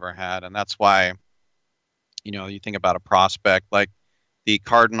disaster they ever had, and that's why, you think about a prospect like the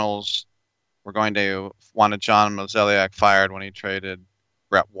Cardinals were going to want John Mozeliak fired when he traded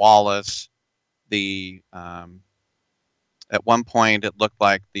Brett Wallace. At one point, it looked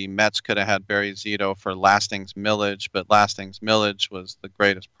like the Mets could have had Barry Zito for Lastings Milledge, but Lastings Milledge was the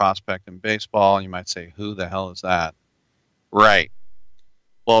greatest prospect in baseball. And you might say, who the hell is that? Right.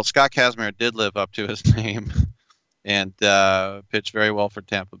 Well, Scott Kazmir did live up to his name and pitched very well for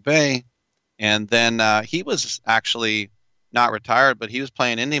Tampa Bay. And then he was actually not retired, but he was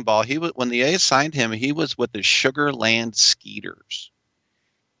playing Indian ball. When the A's signed him, he was with the Sugar Land Skeeters.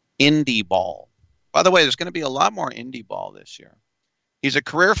 Indie ball. By the way, there's going to be a lot more indie ball this year. He's a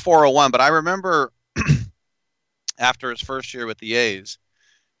career 401, but I remember after his first year with the A's,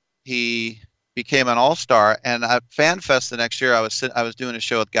 he became an all-star. And at FanFest the next year, I was doing a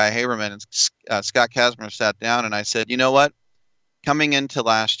show with Guy Haberman, and Scott Kazmir sat down, and I said, you know what? Coming into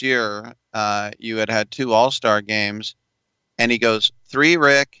last year, you had 2 all-star games, and he goes, 3,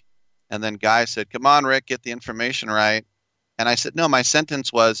 Rick. And then Guy said, come on, Rick, get the information right. And I said, no, my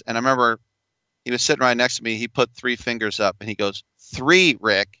sentence was, and I remember he was sitting right next to me. He put 3 fingers up, and he goes, 3,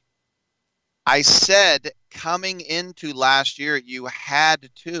 Rick. I said coming into last year, you had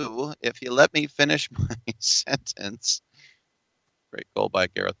to, if you let me finish my sentence. Great goal by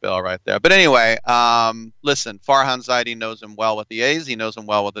Gareth Bale right there. But anyway, listen, Farhan Zaidi knows him well with the A's. He knows him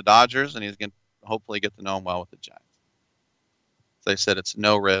well with the Dodgers, and he's going to hopefully get to know him well with the Giants. They said it's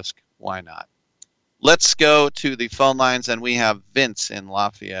no risk. Why not? Let's go to the phone lines, and we have Vince in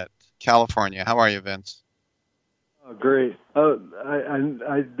Lafayette, California. How are you, Vince? Oh, great. Oh,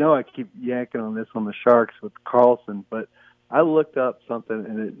 I know I keep yanking on this on the Sharks with Carlson, but I looked up something,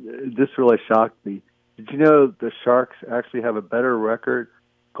 and this really shocked me. Did you know the Sharks actually have a better record,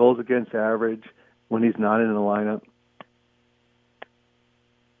 goals against average, when he's not in the lineup?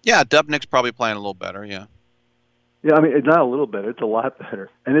 Yeah, Dubnik's probably playing a little better, yeah. Yeah, I mean, it's not a little better. It's a lot better.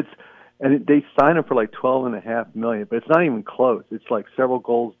 And they sign him for like $12.5 million, but it's not even close. It's like several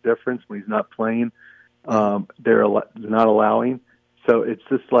goals difference when he's not playing. They're not allowing. So it's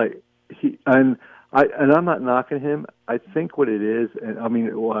just like I'm not knocking him. I think what it is, and I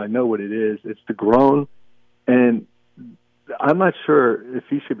mean, well, I know what it is. It's the groin, and I'm not sure if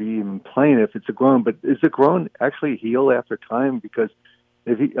he should be even playing if it's a groin. But is the groin actually heal after time? Because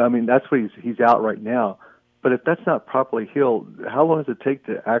that's what he's out right now. But if that's not properly healed, how long does it take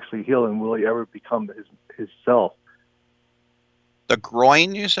to actually heal, and will he ever become his self? The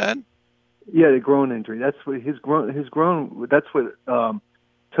groin, you said? Yeah, the groin injury. That's what his groin. That's what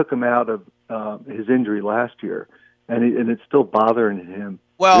took him out of his injury last year, and it's still bothering him.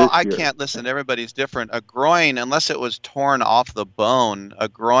 Well, I can't listen. Everybody's different. A groin, unless it was torn off the bone, a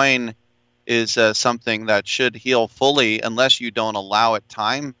groin is something that should heal fully, unless you don't allow it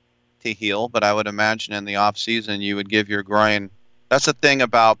time to heal. But I would imagine in the off season you would give your groin. That's the thing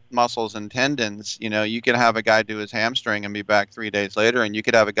about muscles and tendons. You could have a guy do his hamstring and be back 3 days later, and you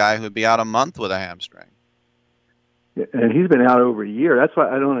could have a guy who'd be out a month with a hamstring. Yeah, and he's been out over a year. That's why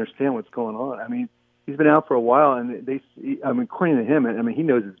I don't understand what's going on. I mean, he's been out for a while, and according to him, he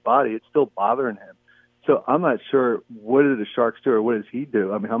knows his body. It's still bothering him. So I'm not sure what do the Sharks do or what does he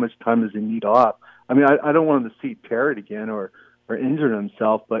do. I mean, how much time does he need off? I mean, I don't want him to see tear it again or injure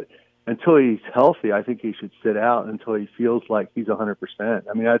himself, but until he's healthy, I think he should sit out until he feels like he's 100%.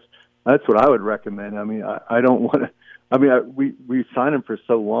 I mean, that's what I would recommend. I mean, I don't want to. I mean, we signed him for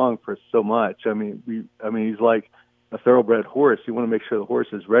so long for so much. I mean, he's like a thoroughbred horse. You want to make sure the horse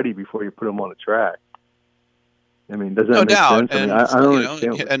is ready before you put him on a track. I mean, does that make sense? And, I don't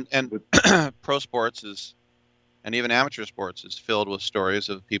understand. And pro sports and even amateur sports is filled with stories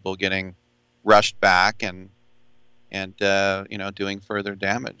of people getting rushed back and doing further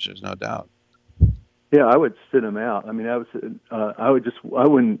damage. There's no doubt. Yeah, I would sit him out. I mean, I wouldn't.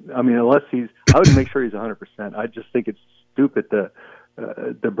 I mean, I would make sure he's 100%. I just think it's stupid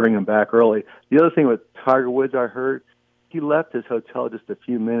to bring him back early. The other thing with Tiger Woods, I heard he left his hotel just a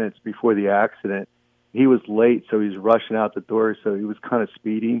few minutes before the accident. He was late, so he was rushing out the door. So he was kind of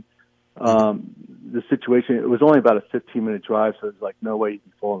speeding. The situation. It was only about a 15-minute drive, so it was like no way he'd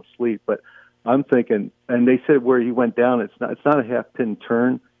be falling asleep. But I'm thinking, and they said where he went down, it's not a half-pin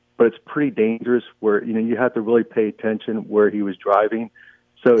turn, but it's pretty dangerous where, you have to really pay attention where he was driving.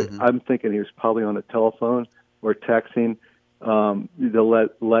 So I'm thinking he was probably on the telephone or texting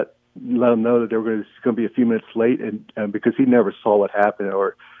to let let them know that they were going to be a few minutes late, and because he never saw what happened,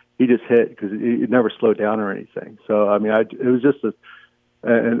 or he just hit because it never slowed down or anything. So I mean, it was just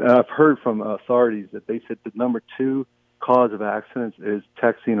and I've heard from authorities that they said the number 2 cause of accidents is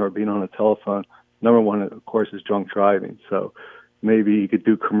texting or being on a telephone. Number 1, of course, is drunk driving. So maybe you could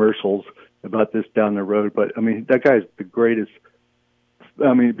do commercials about this down the road. But I mean, that guy's the greatest.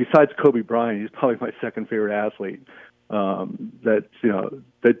 I mean, besides Kobe Bryant, he's probably my second favorite athlete. That's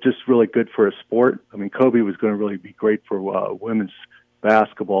just really good for a sport. I mean, Kobe was going to really be great for women's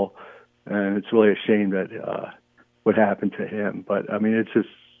basketball, and it's really a shame that what happened to him. But I mean, it just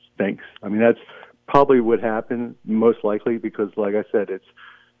stinks. I mean, that's probably what happened most likely because, like I said, it's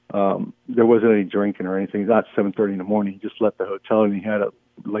there wasn't any drinking or anything. It's not 7:30 in the morning. He just left the hotel and he had it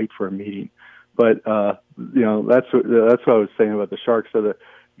late for a meeting. But that's what I was saying about the Sharks. So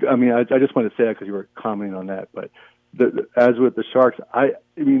I just wanted to say that because you were commenting on that. But as with the Sharks, I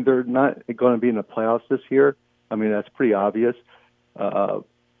mean, they're not going to be in the playoffs this year. I mean, that's pretty obvious. How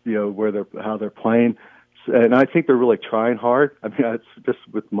they're playing, and I think they're really trying hard. I mean, that's just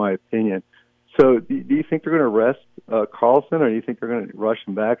with my opinion. So, do you think they're going to rest Karlsson, or do you think they're going to rush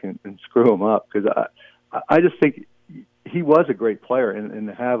him back and screw him up? Because I just think he was a great player, and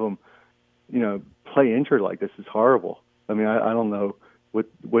to have him, play injured like this is horrible. I mean, I don't know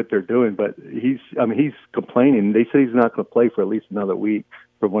what they're doing, but he's complaining. They say he's not going to play for at least another week,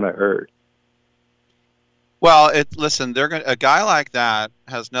 from what I heard. Well, listen, a guy like that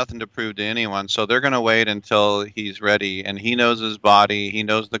has nothing to prove to anyone, so they're going to wait until he's ready, and he knows his body, he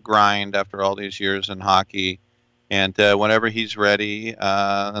knows the grind after all these years in hockey, and whenever he's ready,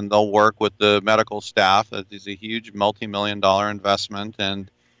 and they'll work with the medical staff. It's a huge multi-million-dollar investment,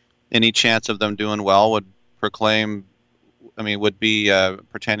 and any chance of them doing well would be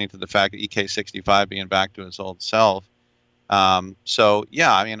pertaining to the fact that EK65 being back to his old self. So,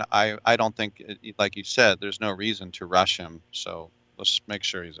 yeah, I mean, I don't think, like you said, there's no reason to rush him. So let's make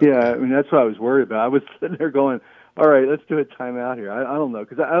sure he's okay. Yeah, I mean, that's what I was worried about. I was sitting there going, all right, let's do a timeout here. I don't know,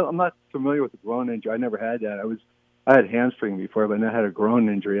 because I'm not familiar with the groin injury. I never had that. I had hamstring before, but I had a groin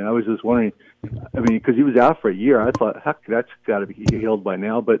injury, and I was just wondering, I mean, because he was out for a year. I thought, heck, that's got to be healed by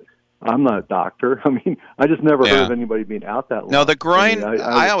now, but I'm not a doctor. I mean, I just never heard of anybody being out that long. No, the groin,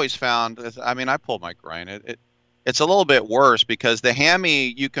 I always found, I pulled my groin. It's a little bit worse because the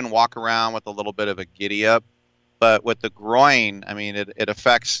hammy, you can walk around with a little bit of a giddy up, but with the groin, I mean, it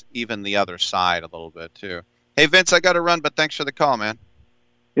affects even the other side a little bit too. Hey, Vince, I got to run, but thanks for the call, man.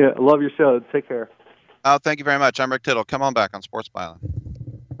 Yeah, I love your show. Take care. Oh, thank you very much. I'm Rick Tittle. Come on back on Sports Byline.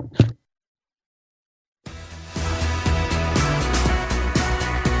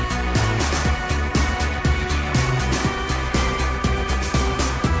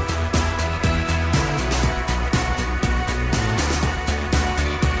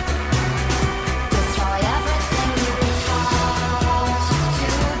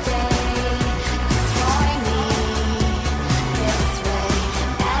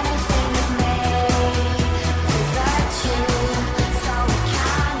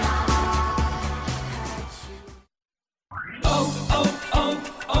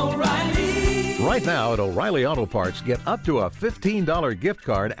 Right now at O'Reilly Auto Parts, get up to a $15 gift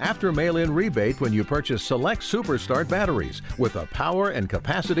card after mail-in rebate when you purchase select SuperStart batteries. With the power and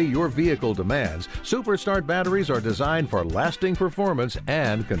capacity your vehicle demands, SuperStart batteries are designed for lasting performance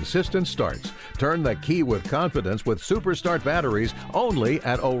and consistent starts. Turn the key with confidence with SuperStart batteries only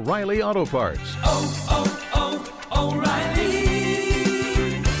at O'Reilly Auto Parts.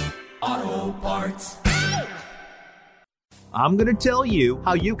 O'Reilly Auto Parts. I'm going to tell you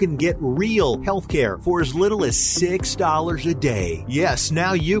how you can get real health care for as little as $6 a day. Yes,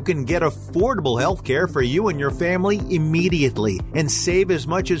 now you can get affordable health care for you and your family immediately and save as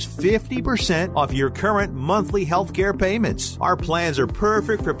much as 50% off your current monthly health care payments. Our plans are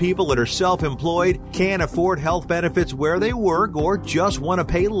perfect for people that are self-employed, can't afford health benefits where they work, or just want to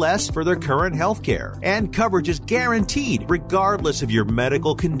pay less for their current health care. And coverage is guaranteed regardless of your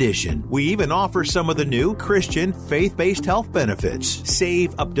medical condition. We even offer some of the new Christian faith-based health benefits.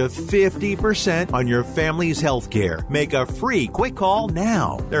 Save up to 50% on your family's health care. Make a free quick call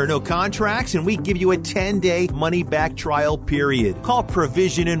now. There are no contracts, and we give you a 10-day money-back trial period. Call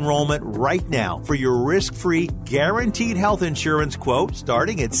Provision Enrollment right now for your risk-free, guaranteed health insurance quote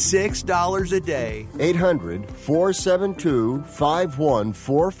starting at $6 a day.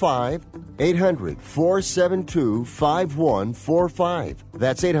 800-472-5145. 800-472-5145.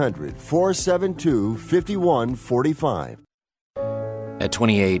 That's 800-472-5145. At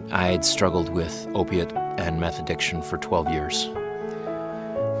 28, I had struggled with opiate and meth addiction for 12 years.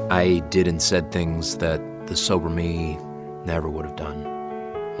 I did and said things that the sober me never would have done.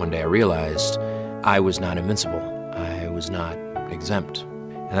 one day I realized I was not invincible. I was not exempt.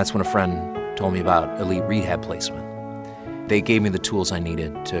 And that's when a friend told me about Elite Rehab Placement. They gave me the tools I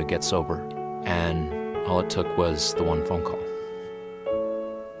needed to get sober, and all it took was the one phone call.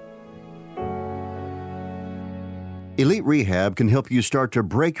 Elite Rehab can help you start to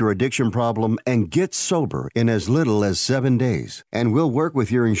break your addiction problem and get sober in as little as 7 days. And we'll work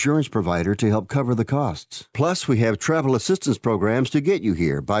with your insurance provider to help cover the costs. Plus, we have travel assistance programs to get you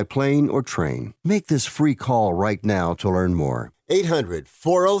here by plane or train. Make this free call right now to learn more.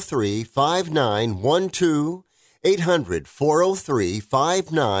 800-403-5912.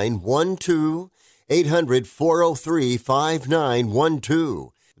 800-403-5912.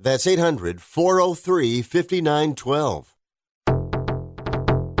 800-403-5912. That's 800-403-5912.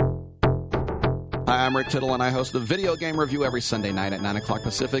 Hi, I'm Rick Tittle, and I host the Video Game Review every Sunday night at 9 o'clock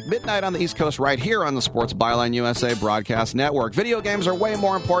Pacific, midnight on the East Coast, right here on the Sports Byline USA Broadcast Network. Video games are way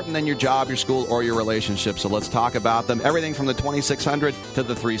more important than your job, your school, or your relationship, so let's talk about them. Everything from the 2600 to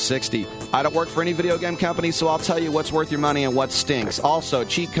the 360. I don't work for any video game company, so I'll tell you what's worth your money and what stinks. Also,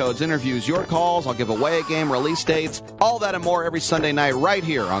 cheat codes, interviews, your calls. I'll give away a game, release dates, all that and more every Sunday night right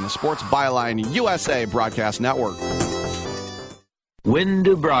here on the Sports Byline USA Broadcast Network. When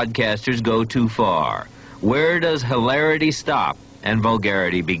do broadcasters go too far? Where does hilarity stop and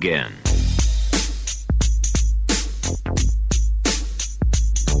vulgarity begin?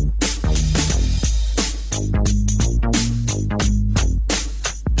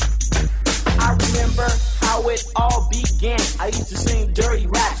 I remember how it all began. I used to sing dirty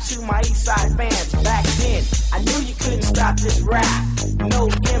raps to my East Side fans. Back then, I knew you couldn't stop this rap. No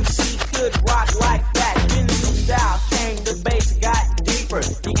MC could rock like that. Then the new style came, the bass got deeper.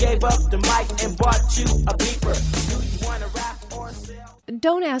 You gave up the mic and bought you a beeper. Do you want to rap or sell?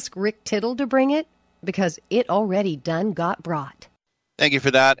 Don't ask Rick Tittle to bring it, because it already done got brought. Thank you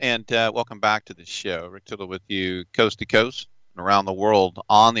for that, and welcome back to the show. Rick Tittle with you coast to coast and around the world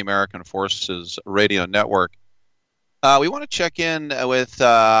on the American Forces Radio Network. We want to check in with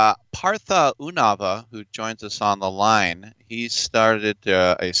Partha Unava, who joins us on the line. He started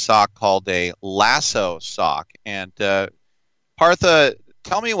a sock called a lasso sock. And Partha,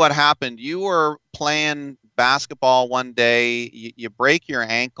 tell me what happened. You were playing basketball one day, you break your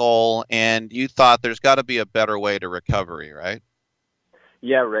ankle, and you thought there's got to be a better way to recovery, right?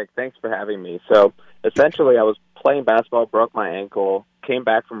 Yeah, Rick, thanks for having me. So essentially I was playing basketball, broke my ankle, came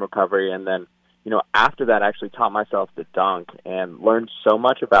back from recovery, and then after that, I actually taught myself to dunk and learned so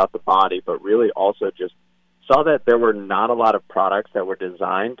much about the body, but really also just saw that there were not a lot of products that were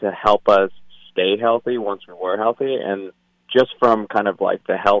designed to help us stay healthy once we were healthy. And just from kind of like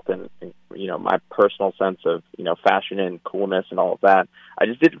the health and my personal sense of, fashion and coolness and all of that, I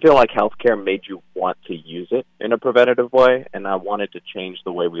just didn't feel like healthcare made you want to use it in a preventative way, and I wanted to change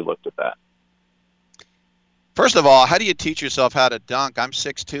the way we looked at that. First of all, how do you teach yourself how to dunk? I'm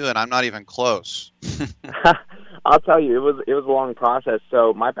 6'2", and I'm not even close. I'll tell you, it was a long process.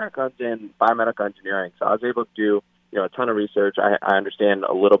 So my background's in biomedical engineering, so I was able to do a ton of research. I understand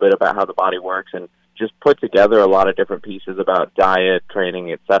a little bit about how the body works and just put together a lot of different pieces about diet,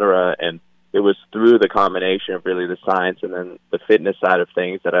 training, etc. And it was through the combination of really the science and then the fitness side of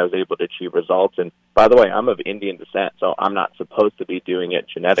things that I was able to achieve results. And by the way, I'm of Indian descent, so I'm not supposed to be doing it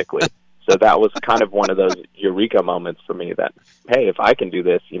genetically. So that was kind of one of those eureka moments for me that, hey, if I can do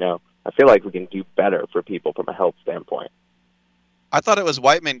this, I feel like we can do better for people from a health standpoint. I thought it was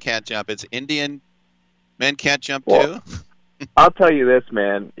white men can't jump. It's Indian men can't jump too? I'll tell you this,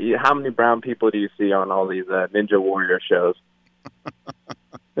 man. How many brown people do you see on all these Ninja Warrior shows?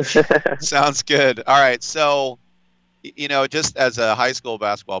 Sounds good. All right, so just as a high school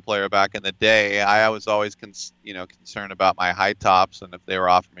basketball player back in the day, I was always concerned about my high tops and if they were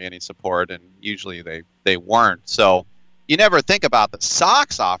offering me any support, and usually they weren't. So you never think about the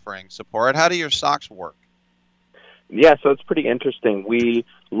socks offering support. How do your socks work? Yeah, so it's pretty interesting. We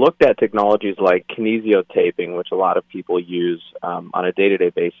looked at technologies like kinesiotaping, which a lot of people use on a day-to-day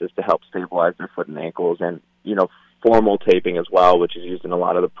basis to help stabilize their foot and ankles, and formal taping as well, which is used in a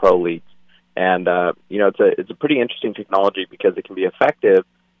lot of the pro leagues. And, it's a pretty interesting technology because it can be effective,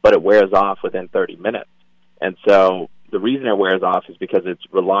 but it wears off within 30 minutes. And so the reason it wears off is because it's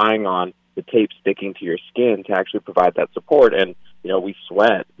relying on the tape sticking to your skin to actually provide that support. And, we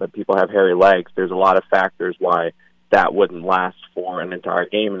sweat, but people have hairy legs. There's a lot of factors why that wouldn't last for an entire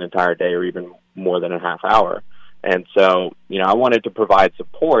game, an entire day, or even more than a half hour. And so, I wanted to provide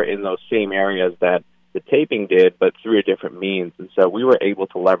support in those same areas that the taping did, but through a different means. And so we were able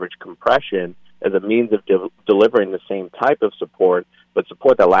to leverage compression as a means of delivering the same type of support, but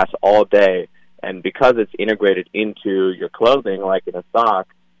support that lasts all day. And because it's integrated into your clothing, like in a sock,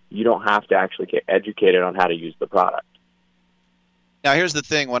 you don't have to actually get educated on how to use the product. Now, here's the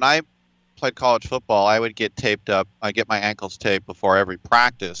thing. When I played college football, I would get taped up. I get my ankles taped before every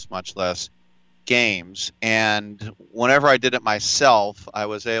practice, much less games. And whenever I did it myself, I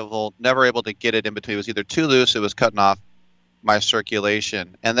was never able to get it in between. It was either too loose, it was cutting off my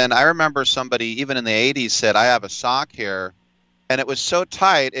circulation. And then I remember somebody, even in the 80s, said, I have a sock here, and it was so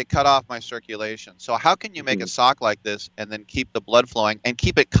tight, it cut off my circulation. So how can you make a sock like this and then keep the blood flowing and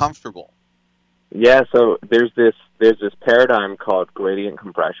keep it comfortable? Yeah, so there's this paradigm called gradient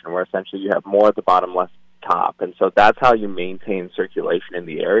compression, where essentially you have more at the bottom, less top, and so that's how you maintain circulation in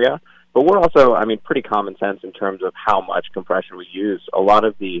the area. But we're also, pretty common sense in terms of how much compression we use. A lot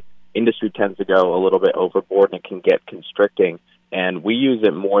of the industry tends to go a little bit overboard, and it can get constricting, and we use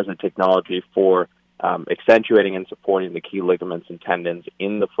it more as a technology for accentuating and supporting the key ligaments and tendons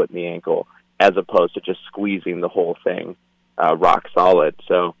in the foot and the ankle, as opposed to just squeezing the whole thing rock solid.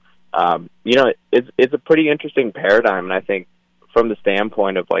 So it's a pretty interesting paradigm, and I think from the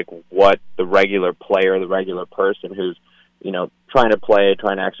standpoint of like what the regular player, the regular person who's trying to play,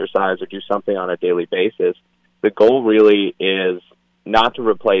 trying to exercise, or do something on a daily basis, the goal really is not to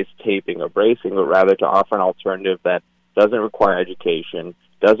replace taping or bracing, but rather to offer an alternative that doesn't require education,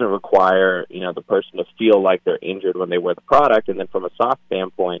 doesn't require the person to feel like they're injured when they wear the product. And then from a sock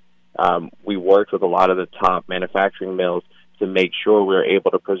standpoint, we worked with a lot of the top manufacturing mills to make sure we were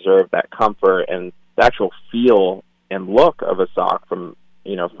able to preserve that comfort and the actual feel and look of a sock from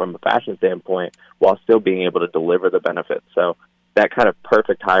a fashion standpoint, while still being able to deliver the benefits. So that kind of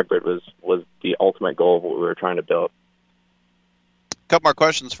perfect hybrid was the ultimate goal of what we were trying to build. A couple more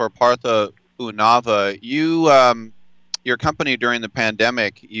questions for Partha Unnava. Your company during the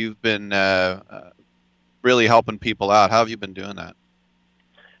pandemic, you've been really helping people out. How have you been doing that?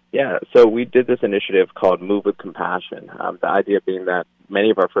 Yeah, so we did this initiative called Move with Compassion. The idea being that many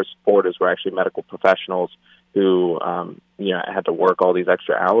of our first supporters were actually medical professionals who had to work all these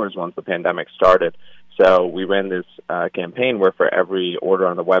extra hours once the pandemic started. So we ran this campaign where for every order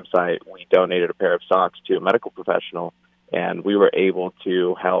on the website, we donated a pair of socks to a medical professional, and we were able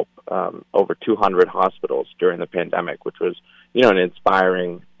to help over 200 hospitals during the pandemic, which was an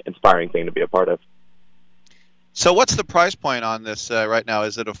inspiring thing to be a part of. So what's the price point on this right now?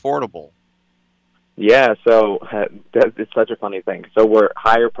 Is it affordable? Yeah, so it's such a funny thing. So we're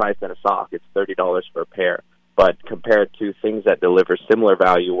higher priced than a sock. It's $30 for a pair. But compared to things that deliver similar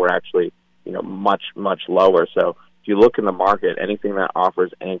value, we're actually much, much lower. So if you look in the market, anything that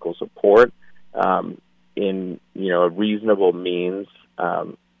offers ankle support in a reasonable means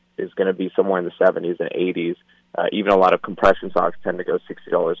is going to be somewhere in the 70s and 80s. Even a lot of compression socks tend to go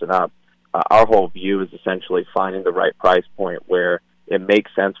 $60 and up. Our whole view is essentially finding the right price point where it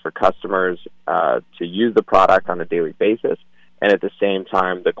makes sense for customers to use the product on a daily basis, and at the same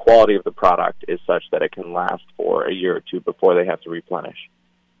time, the quality of the product is such that it can last for a year or two before they have to replenish.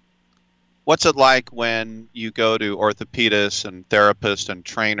 What's it like when you go to orthopedists and therapists and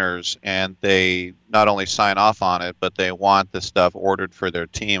trainers and they not only sign off on it, but they want the stuff ordered for their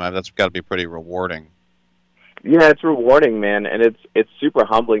team? That's got to be pretty rewarding. Yeah, it's rewarding, man, and it's super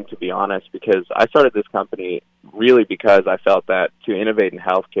humbling, to be honest, because I started this company really because I felt that to innovate in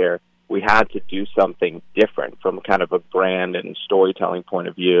healthcare, we had to do something different from kind of a brand and storytelling point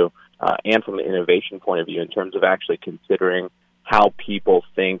of view, and from an innovation point of view in terms of actually considering how people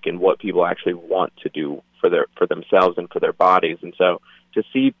think and what people actually want to do for themselves and for their bodies. And so to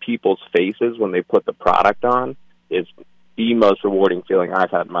see people's faces when they put the product on is the most rewarding feeling I've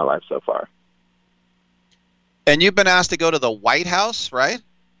had in my life so far. And you've been asked to go to the White House, right?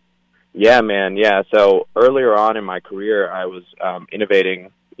 Yeah, man. Yeah. So earlier on in my career, I was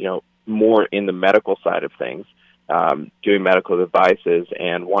innovating, more in the medical side of things, doing medical devices.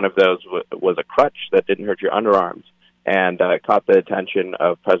 And one of those was a crutch that didn't hurt your underarms. And it caught the attention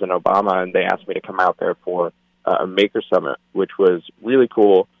of President Obama, and they asked me to come out there for a Maker Summit, which was really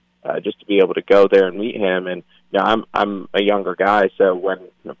cool, just to be able to go there and meet him. And I'm a younger guy, so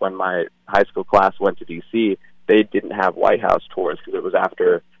when my high school class went to D.C., they didn't have White House tours because it was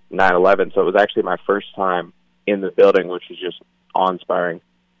after 9/11. So it was actually my first time in the building, which was just awe-inspiring.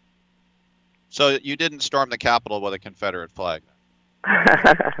 So you didn't storm the Capitol with a Confederate flag?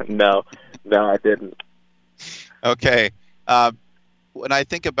 No, I didn't. Okay. When I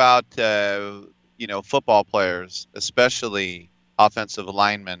think about football players, especially offensive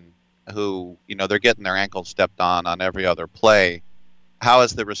linemen, who they're getting their ankles stepped on every other play, how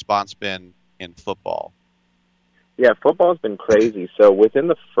has the response been in football? Yeah, football's been crazy. So within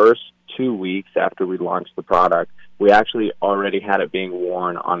the first 2 weeks after we launched the product, we actually already had it being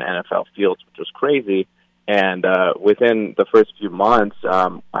worn on NFL fields, which was crazy. And within the first few months,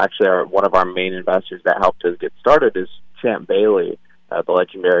 actually, one of our main investors that helped us get started is Champ Bailey, the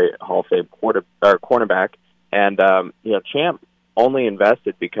legendary Hall of Fame cornerback. And Champ only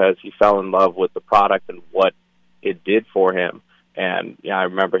invested because he fell in love with the product and what it did for him. And I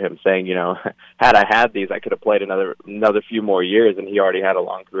remember him saying, had I had these, I could have played another few more years, and he already had a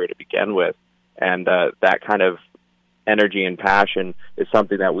long career to begin with. And that kind of energy and passion is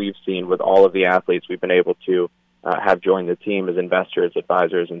something that we've seen with all of the athletes we've been able to have join the team as investors,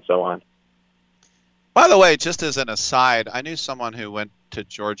 advisors, and so on. By the way, just as an aside, I knew someone who went to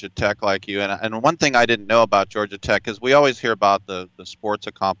Georgia Tech like you, and one thing I didn't know about Georgia Tech is we always hear about the sports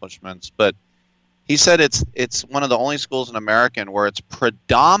accomplishments, but he said it's one of the only schools in America where it's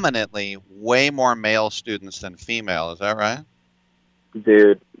predominantly way more male students than female. Is that right?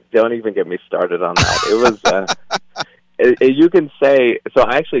 Dude, don't even get me started on that. It was, you can say, so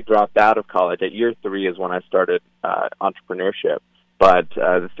I actually dropped out of college. At year 3 is when I started entrepreneurship. But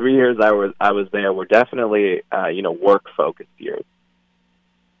the 3 years I was there were definitely, work-focused years.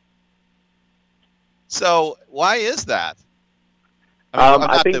 So why is that?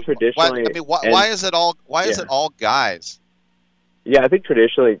 I think traditionally, why is it all guys? Yeah, I think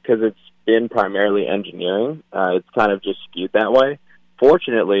traditionally because it's been primarily engineering, it's kind of just skewed that way.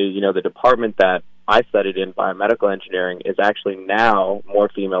 Fortunately, the department that I studied in, biomedical engineering, is actually now more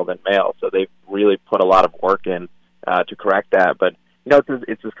female than male. So they've really put a lot of work in to correct that. But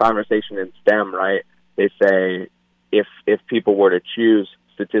it's this conversation in STEM, right? They say if people were to choose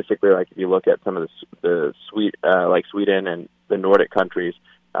statistically, like if you look at some of the like Sweden and the Nordic countries,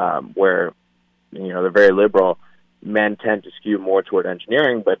 where they're very liberal, men tend to skew more toward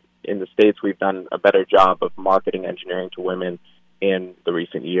engineering. But in the States, we've done a better job of marketing engineering to women in the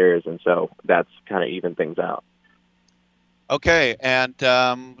recent years, and so that's kind of even things out. Okay, and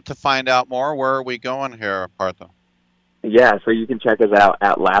to find out more, where are we going here, Partha? Yeah, so you can check us out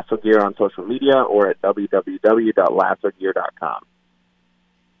at Lasso Gear on social media or at www.lassogear.com.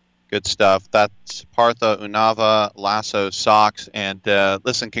 Good stuff. That's Partha Unava, Lasso Socks. And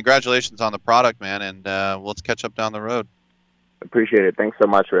listen, congratulations on the product, man, and let's catch up down the road. Appreciate it. Thanks so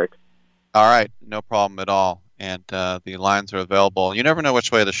much, Rick. All right, no problem at all. And the lines are available. You never know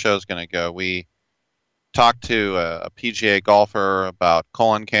which way the show's going to go. We talked to a PGA golfer about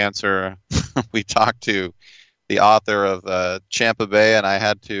colon cancer. We talked to the author of Champa Bay, and I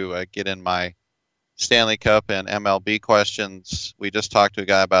had to get in my Stanley Cup and MLB questions. We just talked to a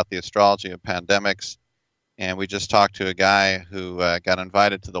guy about the astrology of pandemics, and we just talked to a guy who got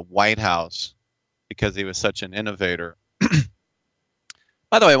invited to the White House because he was such an innovator.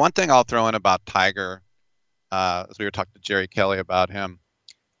 By the way, one thing I'll throw in about Tiger, as we were talking to Jerry Kelly about him,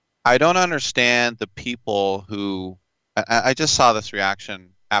 I don't understand the people who, I just saw this reaction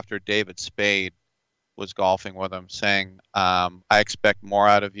after David Spade was golfing with him, saying, I expect more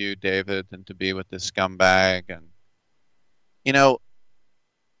out of you, David, than to be with this scumbag. And,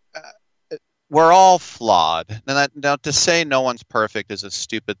 we're all flawed. Now, to say no one's perfect is a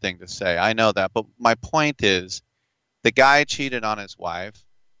stupid thing to say. I know that. But my point is, the guy cheated on his wife.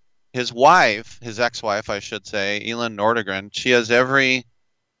 His wife, his ex-wife, I should say, Elin Nordegren, she has every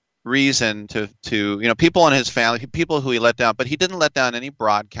reason to people in his family, people who he let down, but he didn't let down any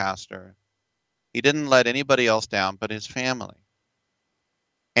broadcaster. He didn't let anybody else down but his family.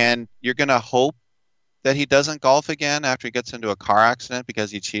 And you're going to hope that he doesn't golf again after he gets into a car accident because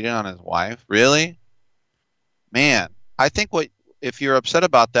he cheated on his wife? Really? Man, I think if you're upset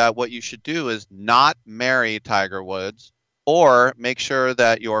about that, what you should do is not marry Tiger Woods, or make sure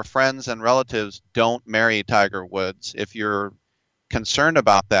that your friends and relatives don't marry Tiger Woods if you're concerned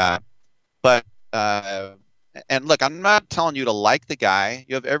about that. But and look, I'm not telling you to like the guy.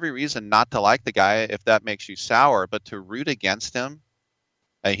 You have every reason not to like the guy if that makes you sour, but to root against him,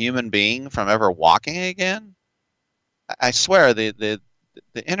 a human being, from ever walking again, I swear the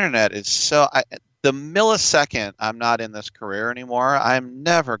internet is so... the millisecond I'm not in this career anymore, I'm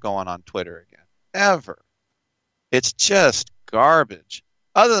never going on Twitter again. Ever. It's just garbage.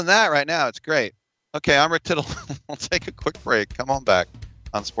 Other than that, right now, it's great. Okay, I'm Rick Tittle. We'll take a quick break. Come on back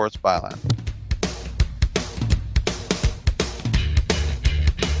on Sports Byline.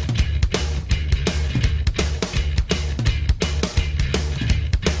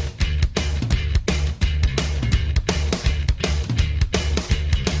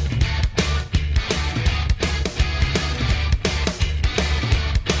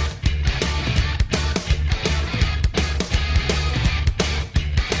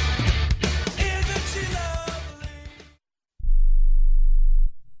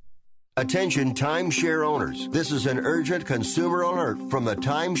 Attention timeshare owners. This is an urgent consumer alert from the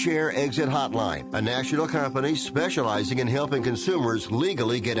Timeshare Exit Hotline, a national company specializing in helping consumers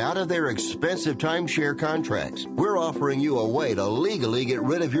legally get out of their expensive timeshare contracts. We're offering you a way to legally get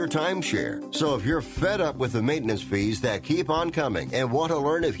rid of your timeshare. So if you're fed up with the maintenance fees that keep on coming and want to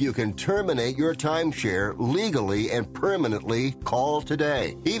learn if you can terminate your timeshare legally and permanently, call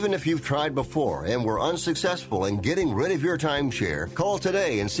today. Even if you've tried before and were unsuccessful in getting rid of your timeshare, call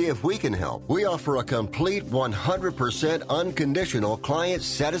today and see if we can help. We offer a complete 100% unconditional client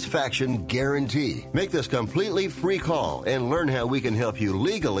satisfaction guarantee. Make this completely free call and learn how we can help you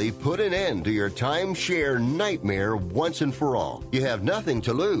legally put an end to your timeshare nightmare once and for all. You have nothing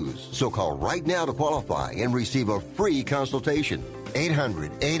to lose, so call right now to qualify and receive a free consultation.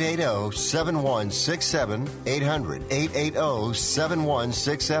 800-880-7167.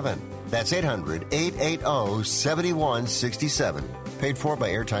 800-880-7167. That's 800-880-7167. Paid for by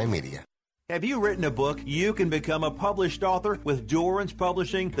Airtime Media. Have you written a book? You can become a published author with Dorrance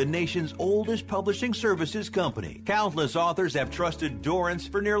Publishing, the nation's oldest publishing services company. Countless authors have trusted Dorrance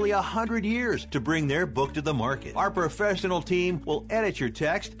for nearly 100 years to bring their book to the market. Our professional team will edit your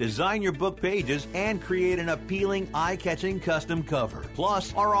text, design your book pages, and create an appealing, eye-catching custom cover.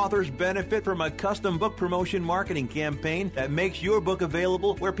 Plus, our authors benefit from a custom book promotion marketing campaign that makes your book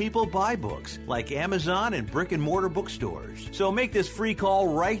available where people buy books, like Amazon and brick-and-mortar bookstores. So make this free call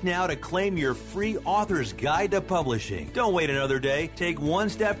right now to claim your free author's guide to publishing. Don't wait another day. Take one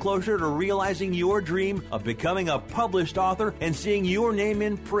step closer to realizing your dream of becoming a published author and seeing your name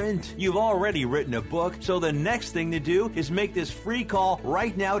in print. You've already written a book, so the next thing to do is make this free call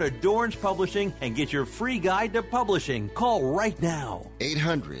right now to Dorrance Publishing and get your free guide to publishing. Call right now.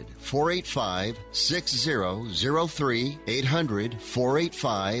 800-485-6003.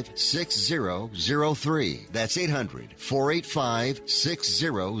 800-485-6003. That's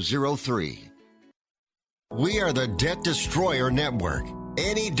 800-485-6003. We are the Debt Destroyer Network.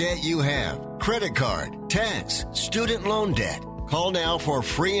 Any debt you have, credit card, tax, student loan debt, call now for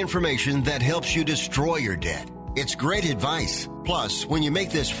free information that helps you destroy your debt. It's great advice. Plus, when you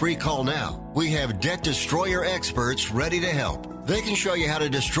make this free call now, we have Debt Destroyer experts ready to help. They can show you how to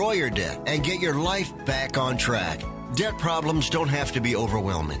destroy your debt and get your life back on track. Debt problems don't have to be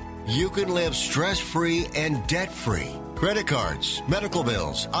overwhelming. You can live stress-free and debt-free. Credit cards, medical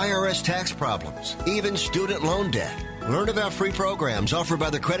bills, IRS tax problems, even student loan debt. Learn about free programs offered by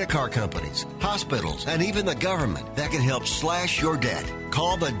the credit card companies, hospitals, and even the government that can help slash your debt.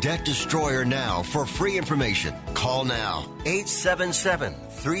 Call the Debt Destroyer now for free information. Call now.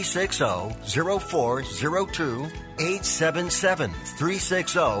 877-360-0402.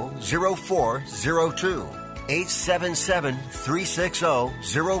 877-360-0402.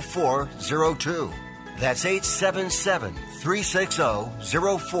 877-360-0402. That's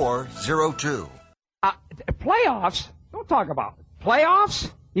 877-360-0402. Playoffs? Don't talk about it.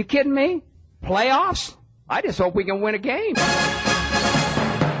 Playoffs? You kidding me? Playoffs? I just hope we can win a game.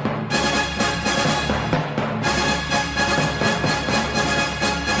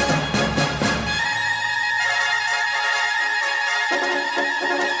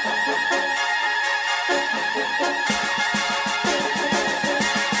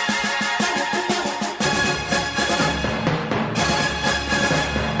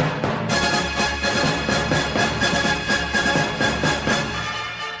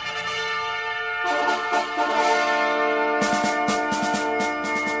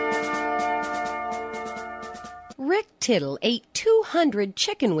 Tittle ate 200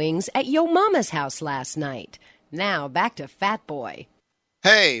 chicken wings at Yo Mama's house last night. Now back to Fat Boy.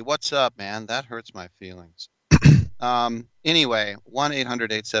 Hey, what's up, man? That hurts my feelings. Anyway,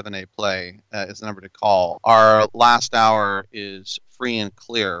 1-800-878-PLAY is the number to call. Our last hour is free and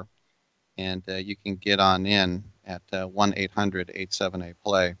clear, and you can get on in at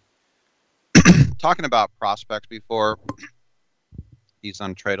 1-800-878-PLAY. Talking about prospects before, these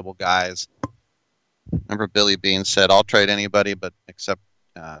untradeable guys. Remember Billy Beane said, I'll trade anybody but except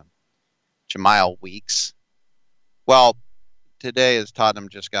Jamiel Weeks. Well, today as Tottenham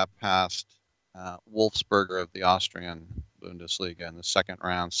just got past Wolfsberger of the Austrian Bundesliga in the second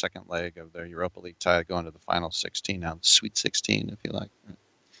round, second leg of their Europa League tie, going to the final 16 now, the Sweet 16 if you like.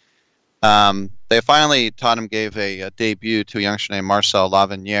 Tottenham gave a debut to a youngster named Marcel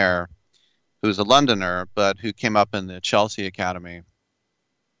Laviniere, who's a Londoner, but who came up in the Chelsea Academy.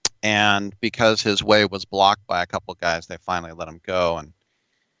 And because his way was blocked by a couple of guys, they finally let him go, and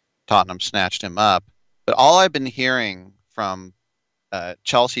Tottenham snatched him up. But all I've been hearing from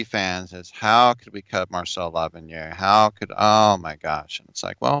Chelsea fans is, how could we cut Marcel Laviniere? Oh my gosh. And it's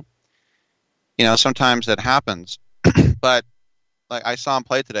like, well, sometimes it happens. But like I saw him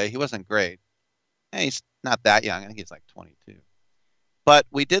play today. He wasn't great. And he's not that young. I think he's like 22. But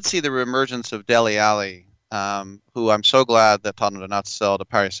we did see the reemergence of Dele Alli, who I'm so glad that Tottenham did not sell to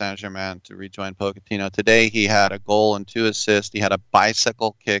Paris Saint-Germain to rejoin Pochettino. Today he had a goal and 2 assists. He had a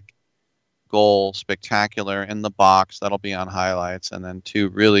bicycle kick goal, spectacular, in the box. That'll be on highlights. And then 2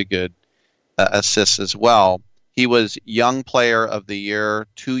 really good assists as well. He was Young Player of the Year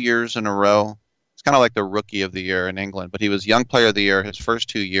 2 years in a row. It's kind of like the Rookie of the Year in England, but he was Young Player of the Year his first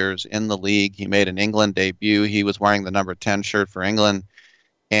 2 years in the league. He made an England debut. He was wearing the number 10 shirt for England,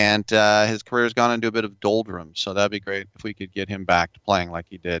 and his career has gone into a bit of doldrums, so that'd be great if we could get him back to playing like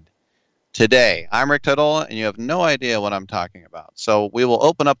he did today. I'm Rick Tittle, and you have no idea what I'm talking about. So we will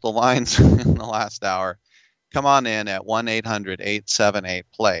open up the lines in the last hour. Come on in at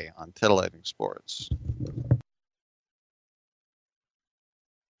 1-800-878-PLAY on Titillating Sports.